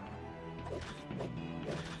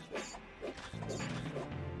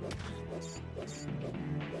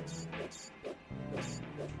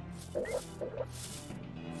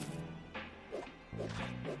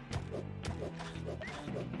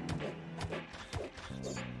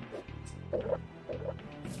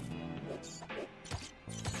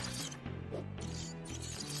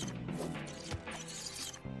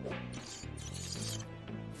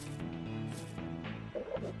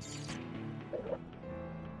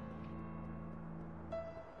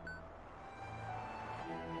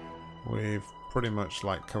 We've pretty much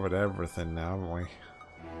like covered everything now, haven't we?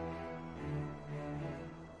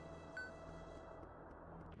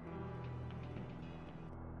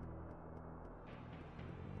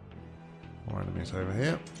 More enemies over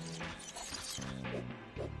here.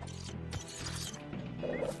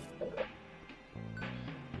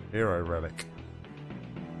 Hero relic.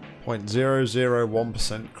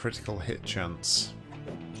 0.001% critical hit chance.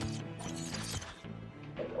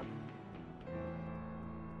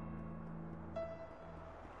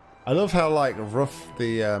 I love how like rough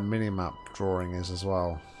the mini-map drawing is as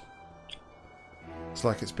well. It's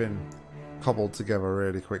like it's been cobbled together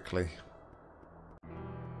really quickly.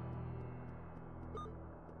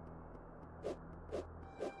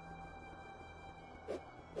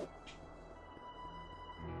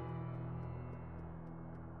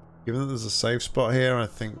 Given that there's a safe spot here, I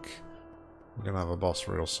think we're going to have a boss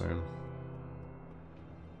real soon.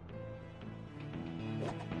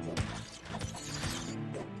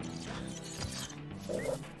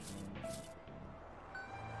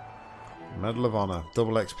 Medal of Honor.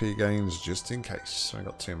 Double XP gains just in case. I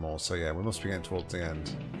got 2 more, so yeah, we must be getting towards the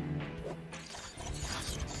end.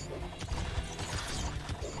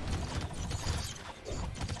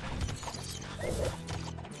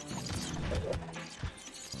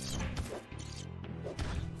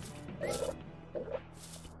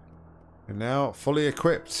 You're now fully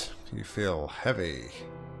equipped. You feel heavy.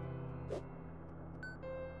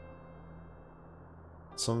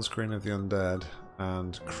 Sunscreen of the Undead.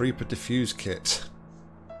 And Creeper Diffuse Kit.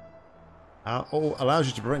 Oh, allows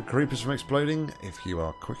you to prevent creepers from exploding if you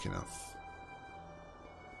are quick enough.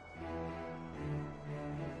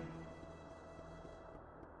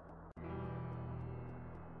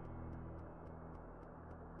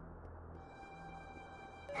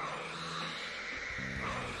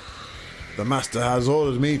 The Master has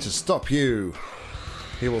ordered me to stop you.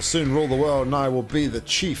 He will soon rule the world and I will be the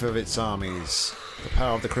chief of its armies. The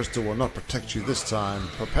power of the crystal will not protect you this time.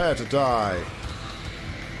 Prepare to die.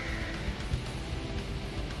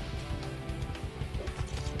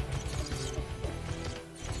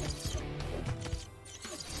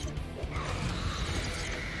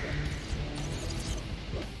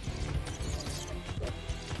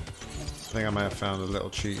 I think I may have found a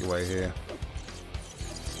little cheaty way here.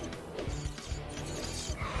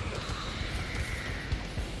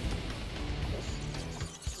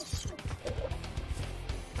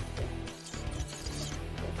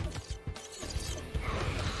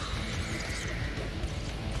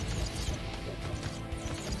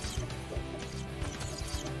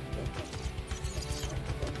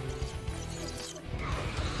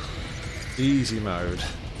 Easy mode.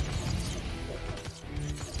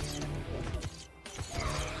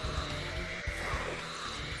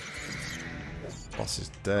 Boss is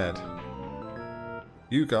dead.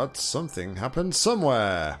 You got something happened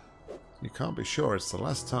somewhere. You can't be sure it's the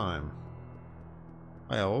last time.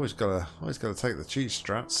 I always gotta take the cheese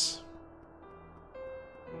strats.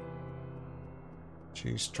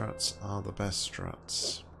 Cheese strats are the best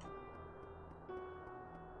strats.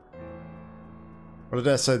 Well, I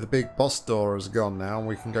dare say the big boss door is gone now, and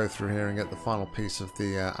we can go through here and get the final piece of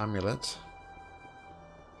the amulet.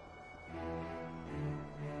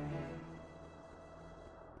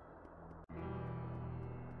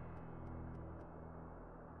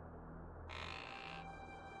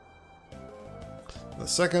 The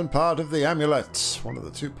second part of the amulet. One of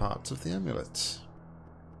the 2 parts of the amulet.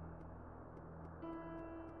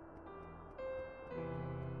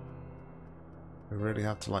 We really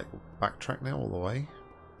have to, like, backtrack now all the way?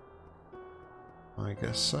 I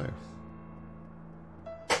guess so.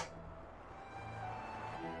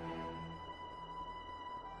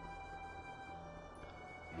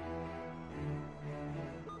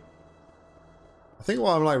 I think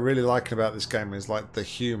what I'm, like, really liking about this game is, like, the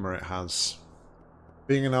humour it has.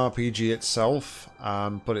 Being an RPG itself,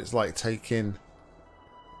 but it's, like, taking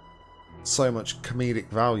so much comedic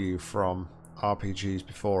value from RPGs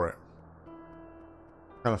before it.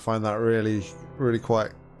 Kind of find that really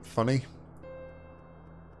quite funny.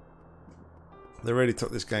 They really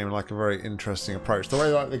took this game like a very interesting approach. The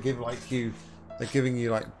way like they give they're giving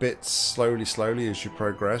you like bits slowly as you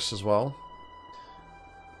progress as well,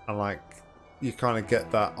 and like you kind of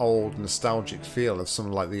get that old nostalgic feel of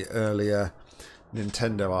some like the earlier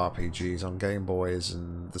Nintendo RPGs on Game Boys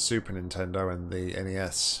and the Super Nintendo and the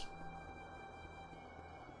NES.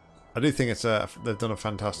 I do think they've done a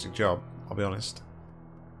fantastic job. I'll be honest.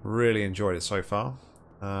 Really enjoyed it so far.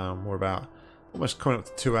 We're about almost coming up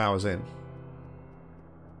to 2 hours in.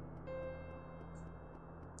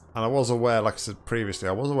 And I was aware, like I said previously,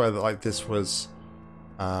 I was aware that like this was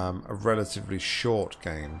a relatively short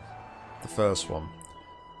game, the first one.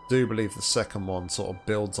 I do believe the second one sort of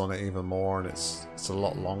builds on it even more, and it's a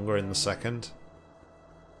lot longer in the second.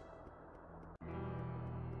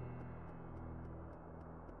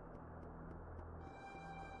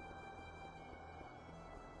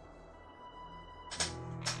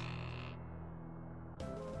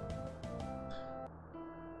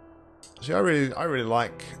 See, I really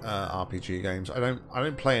like RPG games. I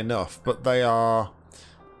don't play enough, but they are.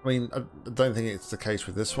 I mean, I don't think it's the case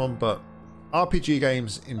with this one, but RPG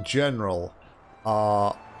games in general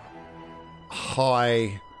are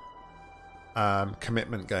high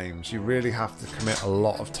commitment games. You really have to commit a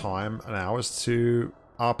lot of time and hours to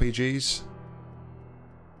RPGs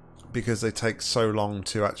because they take so long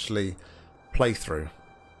to actually play through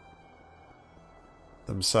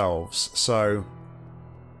themselves. So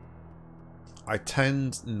I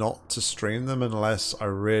tend not to stream them unless I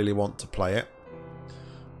really want to play it.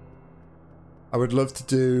 I would love to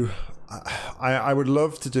do I would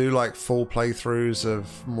love to do like full playthroughs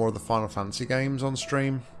of more of the Final Fantasy games on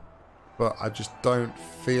stream, but I just don't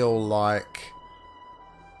feel like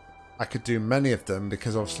I could do many of them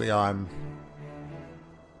because obviously I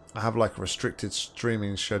have like a restricted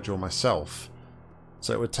streaming schedule myself,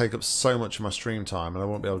 so it would take up so much of my stream time and I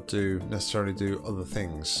won't be able to necessarily do other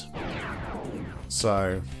things.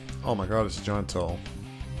 So, oh my god, it's a giant tool.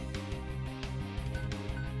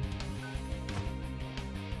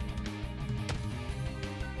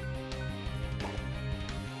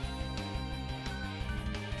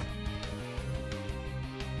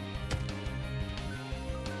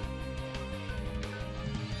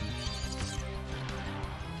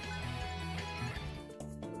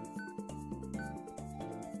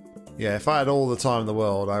 Yeah, if I had all the time in the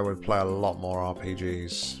world, I would play a lot more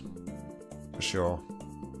RPGs. For sure.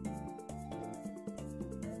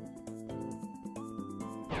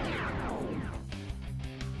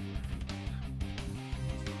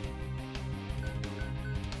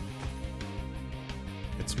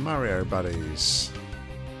 It's Mario Buddies.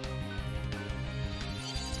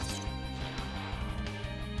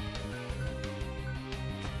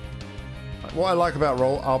 What I like about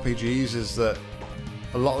role RPGs is that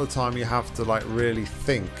a lot of the time you have to like really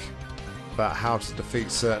think about how to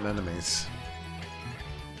defeat certain enemies.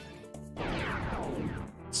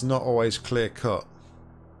 It's not always clear cut.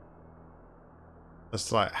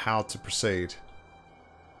 It's like how to proceed.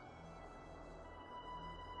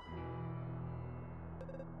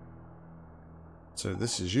 So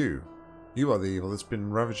this is you. You are the evil that's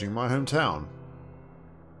been ravaging my hometown.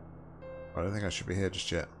 I don't think I should be here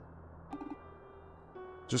just yet.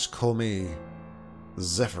 Just call me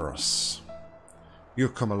Zephyrus.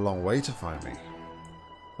 You've come a long way to find me.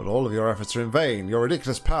 But all of your efforts are in vain. Your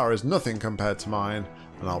ridiculous power is nothing compared to mine,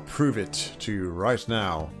 and I'll prove it to you right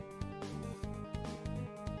now.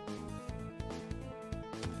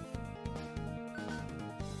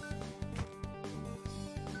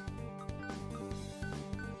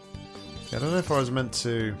 I don't know if I was meant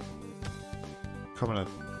to come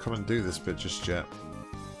and do this bit just yet.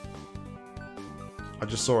 I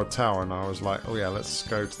just saw a tower and I was like, oh yeah, let's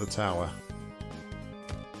go to the tower.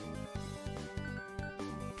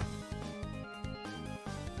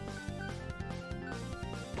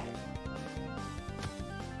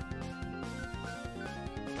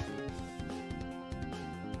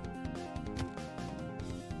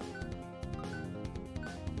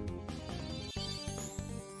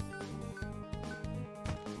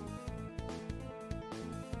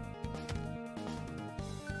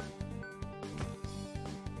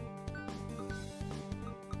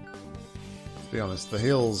 To be honest, the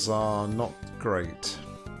hills are not great.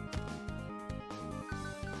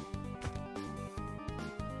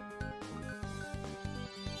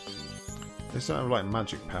 They don't have like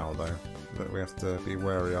magic power though, that we have to be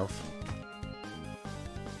wary of.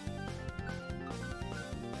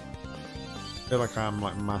 I feel like I am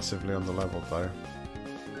like massively underleveled though.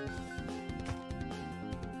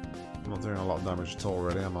 I'm not doing a lot of damage at all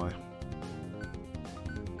really, am I?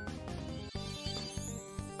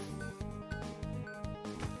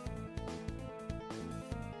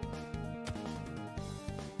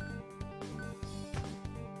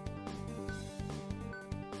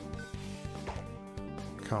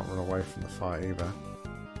 Can't run away from the fight either.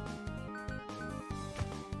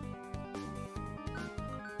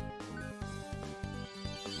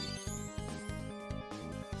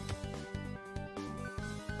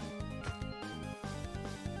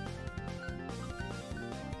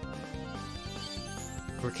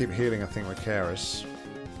 We'll keep healing, I think, with Karis.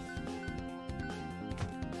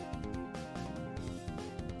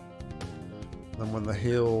 Then when the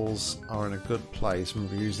heals are in a good place, we'll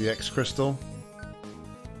use the X crystal.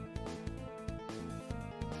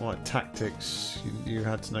 Like tactics, you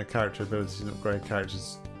had to know character abilities and upgrade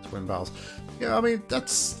characters to win battles. Yeah, I mean, that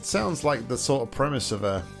sounds like the sort of premise of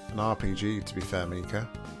an RPG, to be fair, Mika.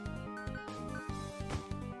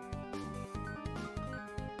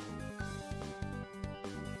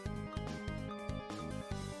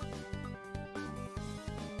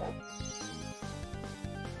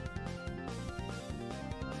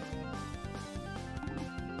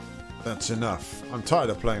 That's enough. I'm tired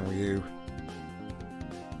of playing with you.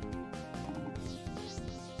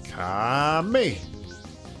 Ah, me.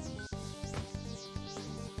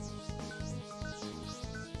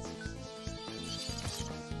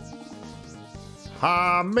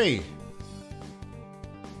 Ha, me.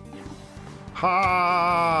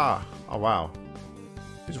 Ha. Oh, wow.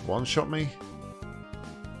 He just one-shot me.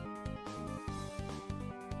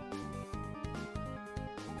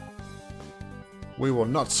 We will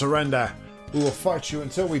not surrender. We will fight you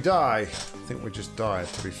until we die. I think we just died,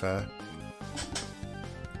 to be fair.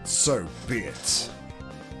 So be it.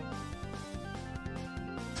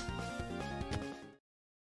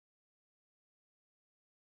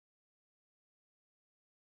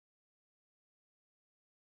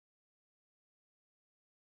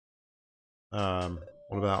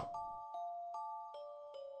 What about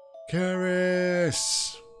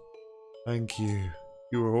Karis? Thank you.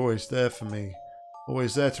 You were always there for me.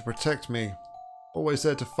 Always there to protect me. Always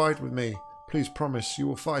there to fight with me. Please promise you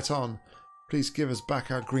will fight on. Please give us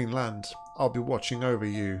back our green land. I'll be watching over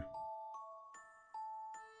you.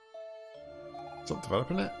 Stop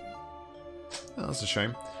developing it? Oh, that's a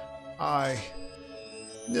shame.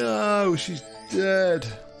 No, she's dead.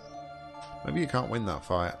 Maybe you can't win that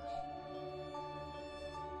fight.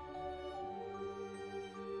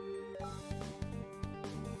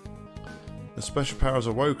 The special power is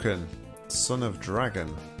awoken. Son of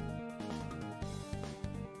Dragon.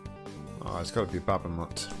 Oh, it's got to be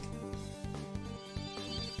Bahamut.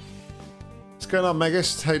 What's going on,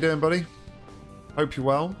 Megist? How you doing, buddy? Hope you're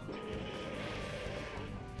well.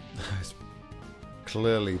 It's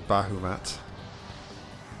clearly Bahamut.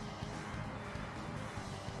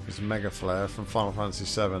 It's Mega Flare from Final Fantasy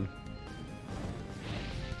VII.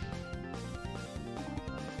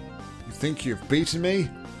 You think you've beaten me?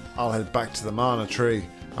 I'll head back to the Mana Tree,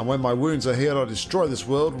 and when my wounds are healed, I'll destroy this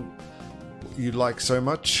world you like so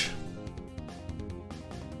much.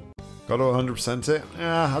 Got to 100% it?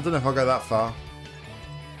 Yeah, I don't know if I'll go that far.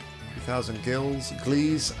 2,000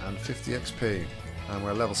 glees, and 50 XP. And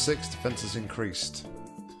we're level 6, defense has increased.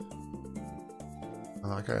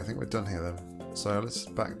 Okay, I think we're done here then. So let's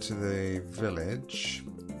back to the village.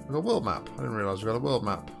 We've got a world map. I didn't realise we got a world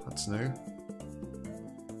map. That's new.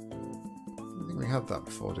 I think we had that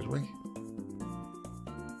before, did we?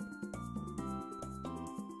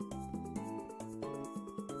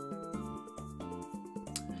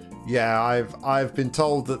 Yeah, I've been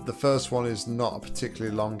told that the first one is not a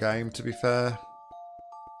particularly long game, to be fair.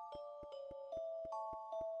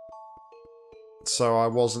 So I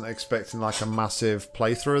wasn't expecting like a massive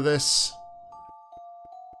playthrough of this.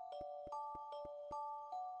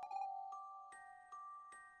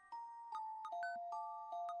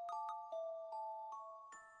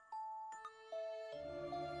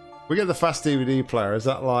 We get the fast DVD player. Is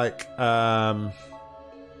that like the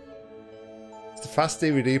fast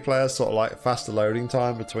DVD player sort of like faster loading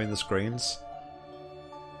time between the screens?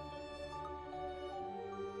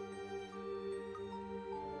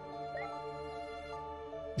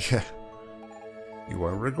 Yeah. You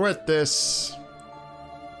won't regret this.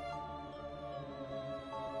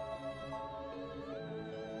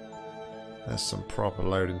 There's some proper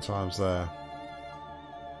loading times there.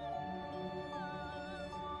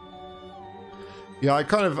 Yeah,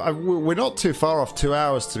 we're not too far off 2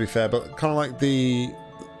 hours, to be fair, but kind of like the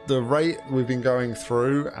rate we've been going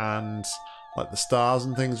through and like the stars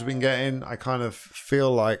and things we've been getting, I kind of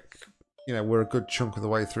feel like, you know, we're a good chunk of the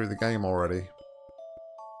way through the game already.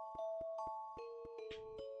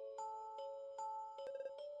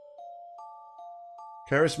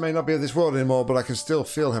 Karis may not be of this world anymore, but I can still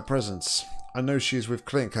feel her presence. I know she is with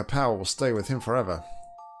Clink. Her power will stay with him forever.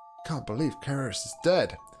 Can't believe Karis is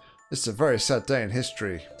dead. This is a very sad day in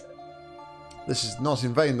history. This is not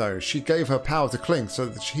in vain, though. She gave her power to Clink so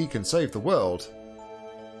that he can save the world.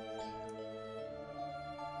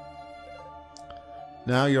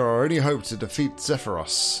 Now you're our only hope to defeat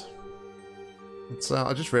Zephyros.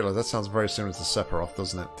 I just realised that sounds very similar to Sephiroth,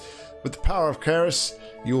 doesn't it? With the power of Karis,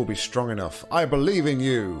 you will be strong enough. I believe in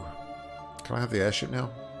you. Can I have the airship now?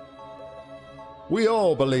 We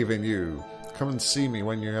all believe in you. Come and see me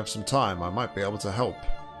when you have some time. I might be able to help.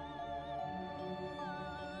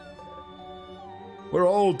 We're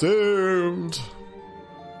all doomed.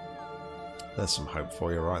 There's some hope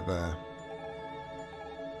for you right there.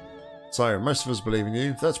 So, most of us believe in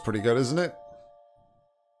you. That's pretty good, isn't it?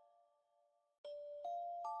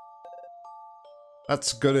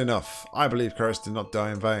 That's good enough. I believe Karis did not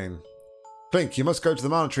die in vain. Clink, you must go to the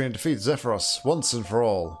Mana Tree and defeat Zephyros once and for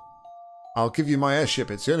all. I'll give you my airship.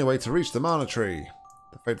 It's the only way to reach the Mana Tree.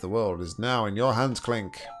 The fate of the world is now in your hands,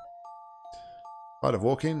 Clink. Part of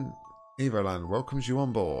walking, Evoland welcomes you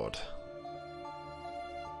on board.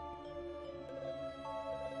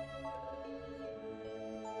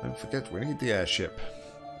 Don't forget, we need the airship.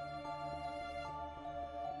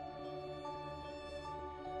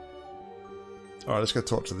 Alright, let's go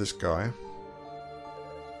talk to this guy.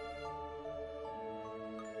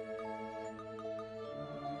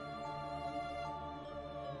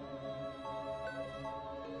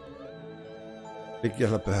 Big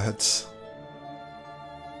yellow birds.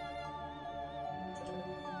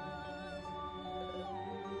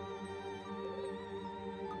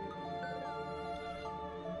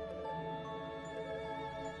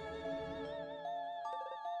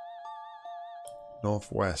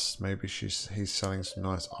 Northwest. Maybe he's selling some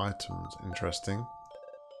nice items. Interesting.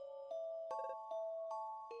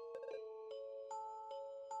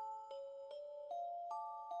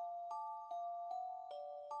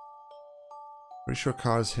 Pretty sure a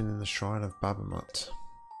card is hidden in the shrine of Bahamut.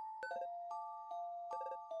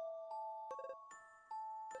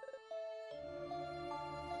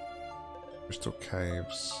 Crystal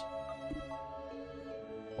caves.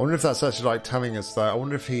 I wonder if that's actually like telling us that. I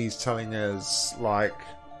wonder if he's telling us like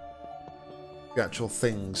the actual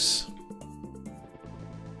things.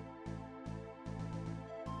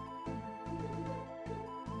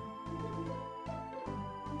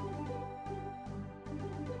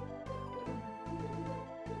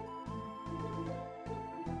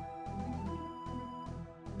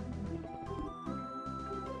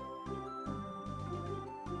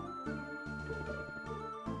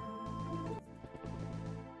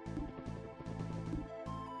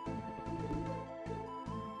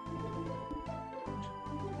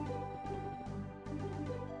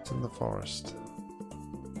 In the forest.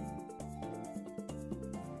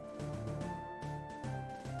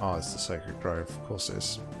 Oh, it's the Sacred Grove. Of course it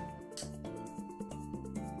is.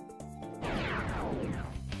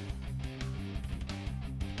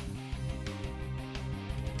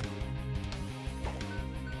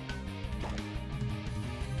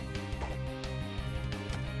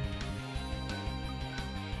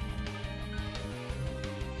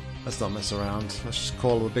 Let's not mess around. Let's just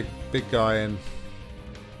call the big guy in.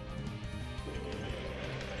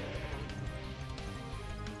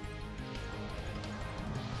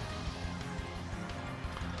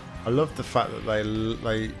 I love the fact that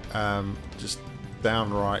they just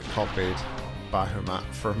downright copied Bahamut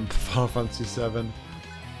from Final Fantasy VII.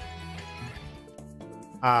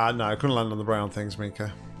 Ah, no, I couldn't land on the brown things,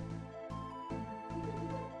 Mika.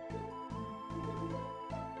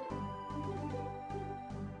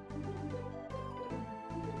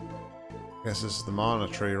 Guess this is the mana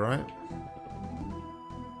tree, right?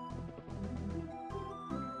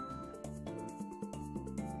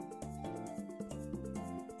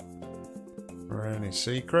 Any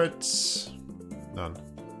secrets? None.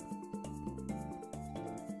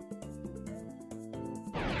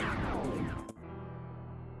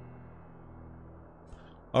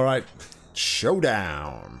 Alright,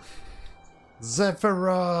 showdown.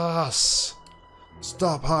 Zephyros!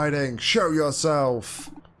 Stop hiding! Show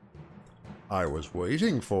yourself! I was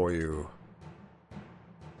waiting for you.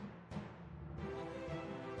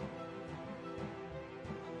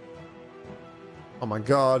 Oh my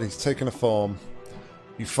god, he's taken a form.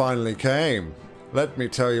 You finally came. Let me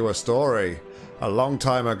tell you a story. A long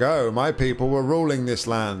time ago, my people were ruling this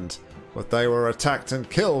land, but they were attacked and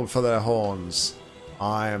killed for their horns.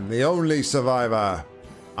 I am the only survivor,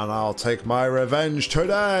 and I'll take my revenge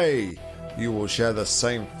today. You will share the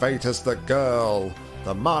same fate as the girl.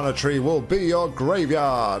 The mana tree will be your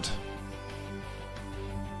graveyard.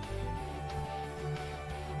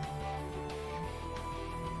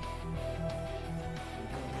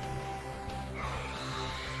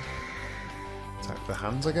 Attack the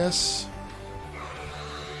hands, I guess.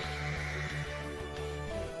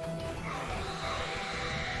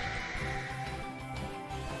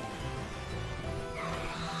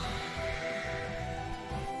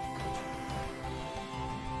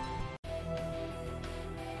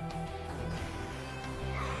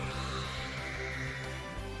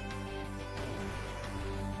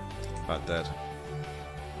 About dead.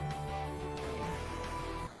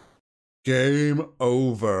 Game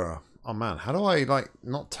over. Oh man, how do I like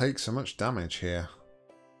not take so much damage here?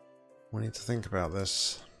 We need to think about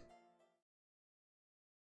this.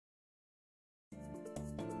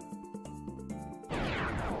 I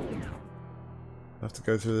have to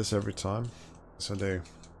go through this every time. Yes, I do.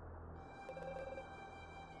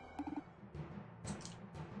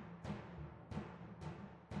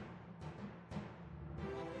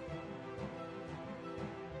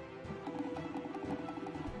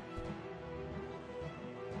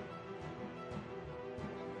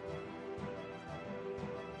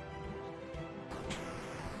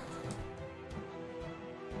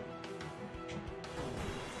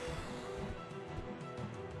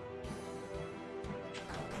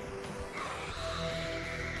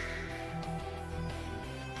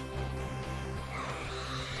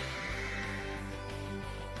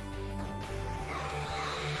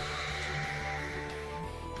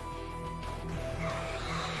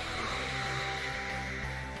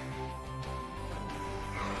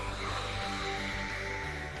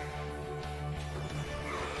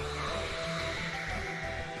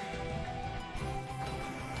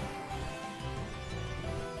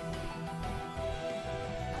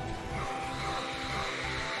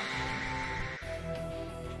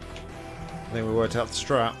 I think we worked out the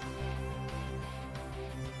strat.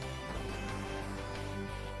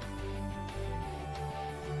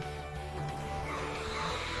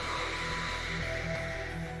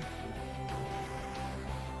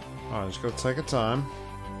 Alright, just gotta take a time.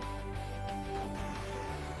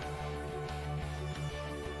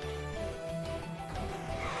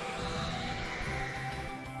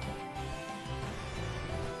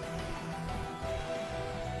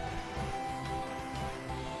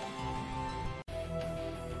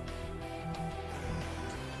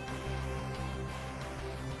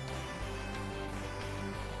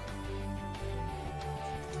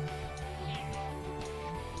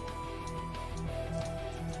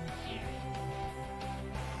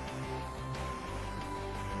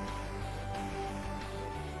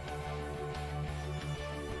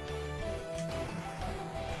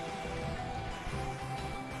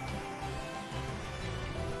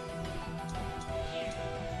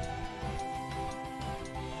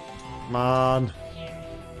 Come on.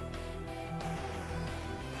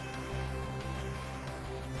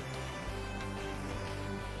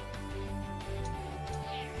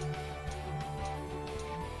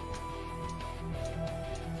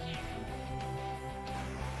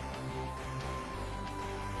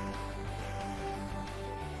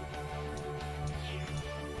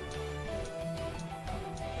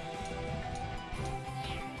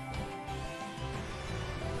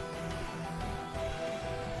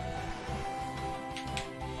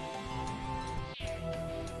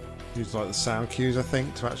 Use like the sound cues, I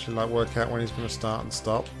think, to actually like work out when he's going to start and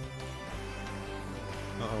stop.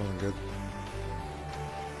 That wasn't good.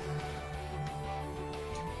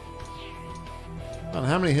 And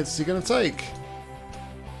how many hits is he going to take?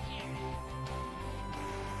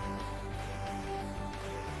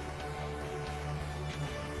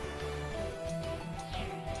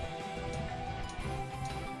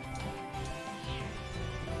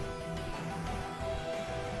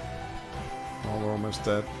 Oh, we're almost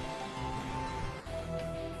dead.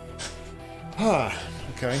 Ah,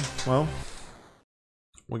 okay, well,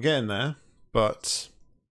 we're getting there, but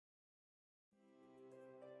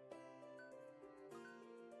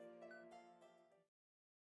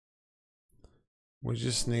we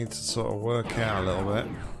just need to sort of work out a little bit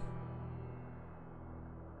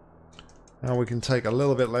how we can take a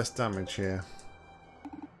little bit less damage here.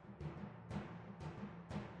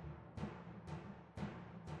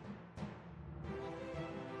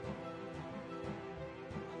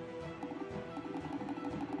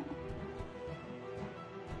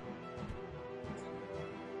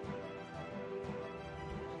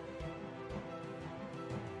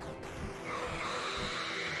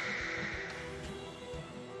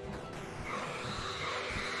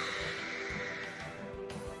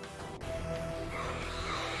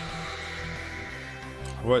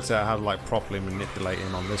 I worked out how to like properly manipulate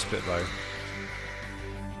him on this bit though.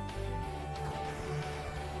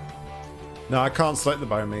 No, I can't select the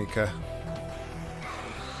Bone Meeker.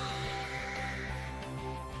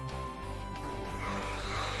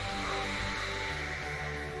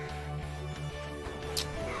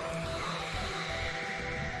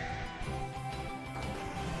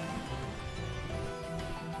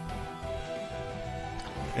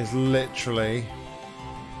 It's literally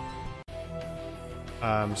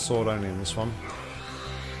sword only in this one.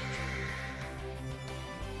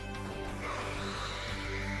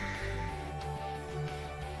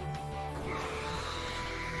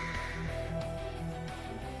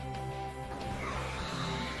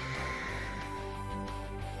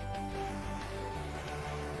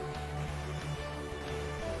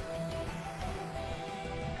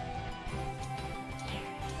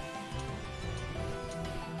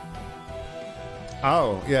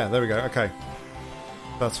 Oh, yeah, there we go. Okay.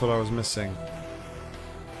 That's what I was missing.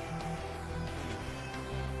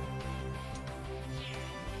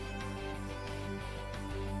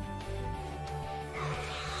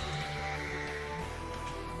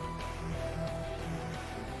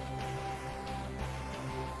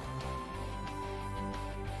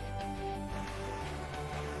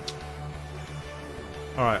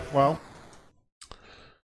 Alright, well.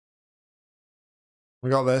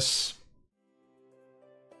 We got this.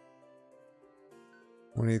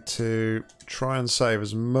 We need to try and save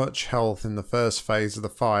as much health in the first phase of the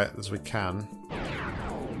fight as we can.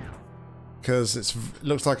 Because it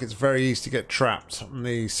looks like it's very easy to get trapped in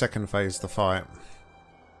the second phase of the fight.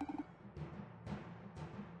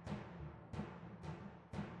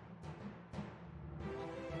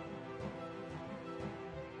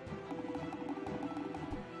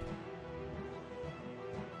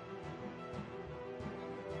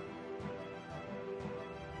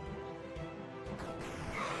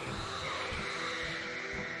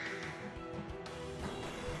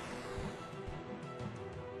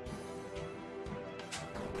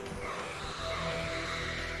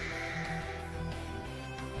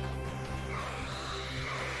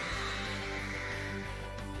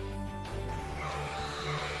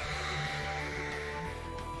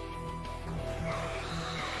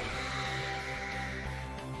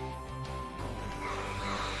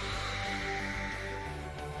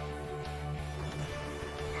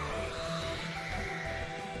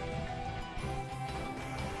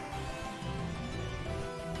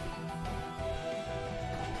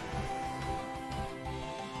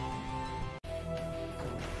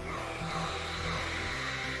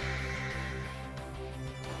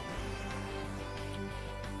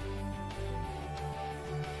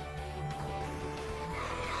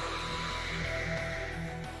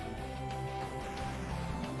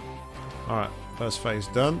 Alright, first phase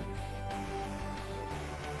done.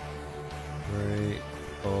 3,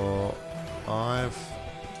 4, 5.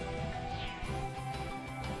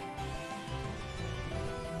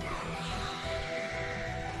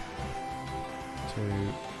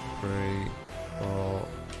 Two, 3, 4.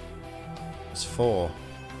 It's 4.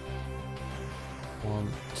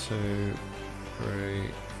 1, 2, 3,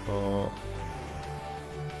 4.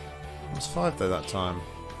 It was 5 though that time.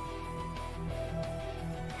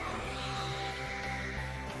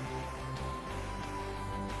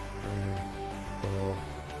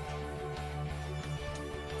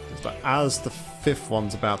 It's like as the 5th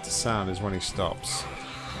one's about to sound is when he stops. 1,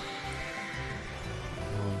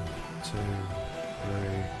 2, 3,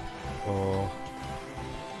 4.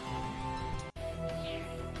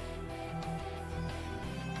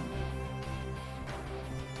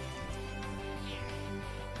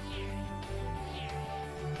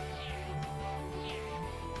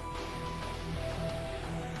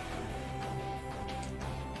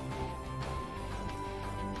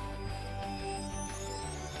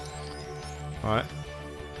 Alright.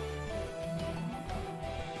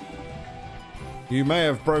 You may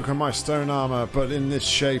have broken my stone armor, but in this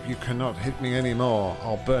shape you cannot hit me anymore.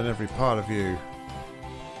 I'll burn every part of you.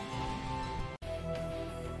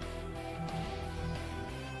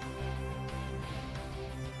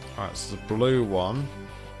 Alright, so the blue one.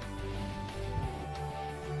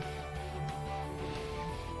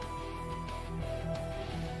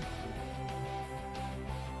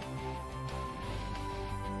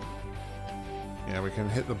 Yeah, we can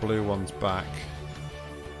hit the blue ones back.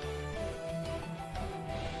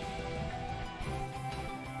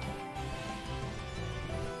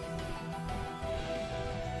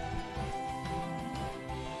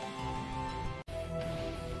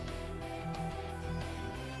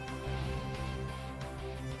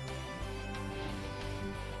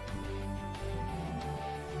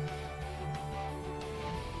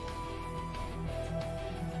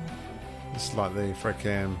 It's like the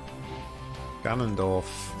frickin' Ganondorf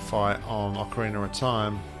fight on Ocarina of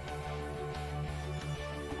Time.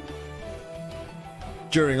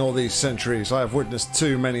 During all these centuries, I have witnessed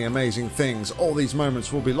too many amazing things. All these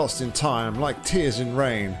moments will be lost in time, like tears in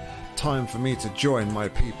rain. Time for me to join my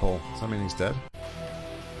people. Does that mean he's dead?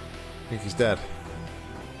 I think he's dead.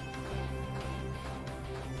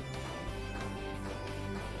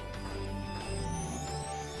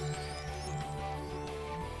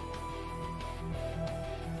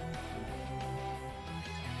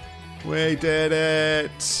 We did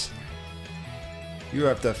it! You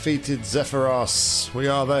have defeated Zephyros. We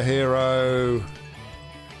are the hero.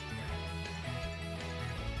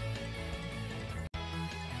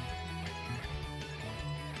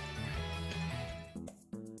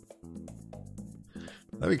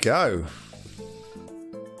 There we go.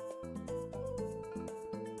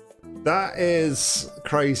 That is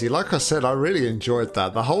crazy. Like I said, I really enjoyed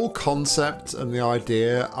that. The whole concept and the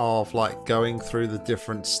idea of like going through the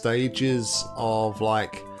different stages of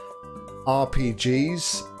like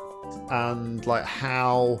RPGs and like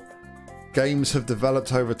how games have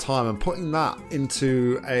developed over time and putting that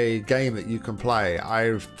into a game that you can play,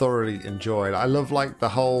 I've thoroughly enjoyed. I love like the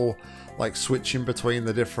whole like switching between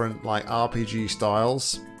the different like RPG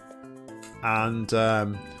styles, and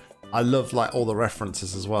I love like all the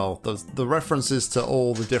references as well. The references to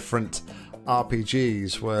all the different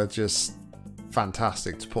RPGs were just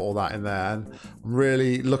fantastic to put all that in there, and I'm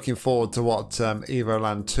really looking forward to what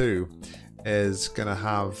Evoland 2 is going to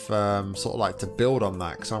have sort of like to build on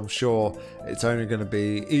that, because I'm sure it's only going to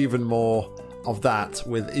be even more of that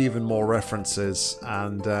with even more references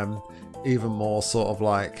and even more sort of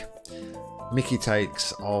like Mickey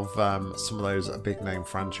takes of some of those big name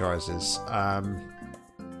franchises.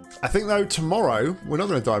 I think though tomorrow we're not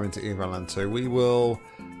going to dive into Evoland 2. We will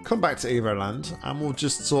come back to Evoland and we'll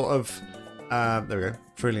just sort of there we go,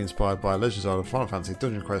 freely inspired by Legends of Final Fantasy,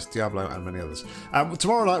 Dungeon Quest, Diablo and many others.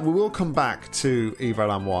 Tomorrow night we will come back to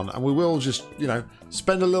Evoland 1 and we will just, you know,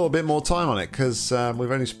 spend a little bit more time on it, because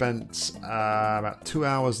we've only spent about 2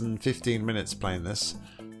 hours and 15 minutes playing this,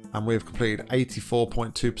 and we've completed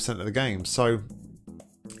 84.2% of the game. So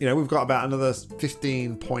you know, we've got about another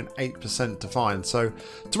 15.8% to find. So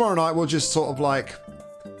tomorrow night we'll just sort of like,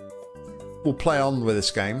 we'll play on with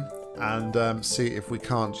this game and see if we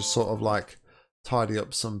can't just sort of like tidy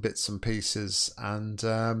up some bits and pieces and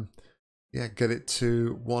yeah, get it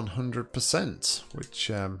to 100%, which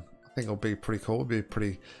I think will be pretty cool. It'll be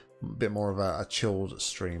a bit more of a chilled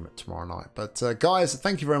stream tomorrow night. But guys,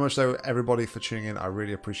 thank you very much though, everybody, for tuning in. I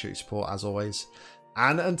really appreciate your support as always.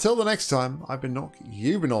 And until the next time, I've been Nock,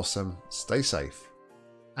 you've been awesome, stay safe,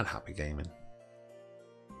 and happy gaming.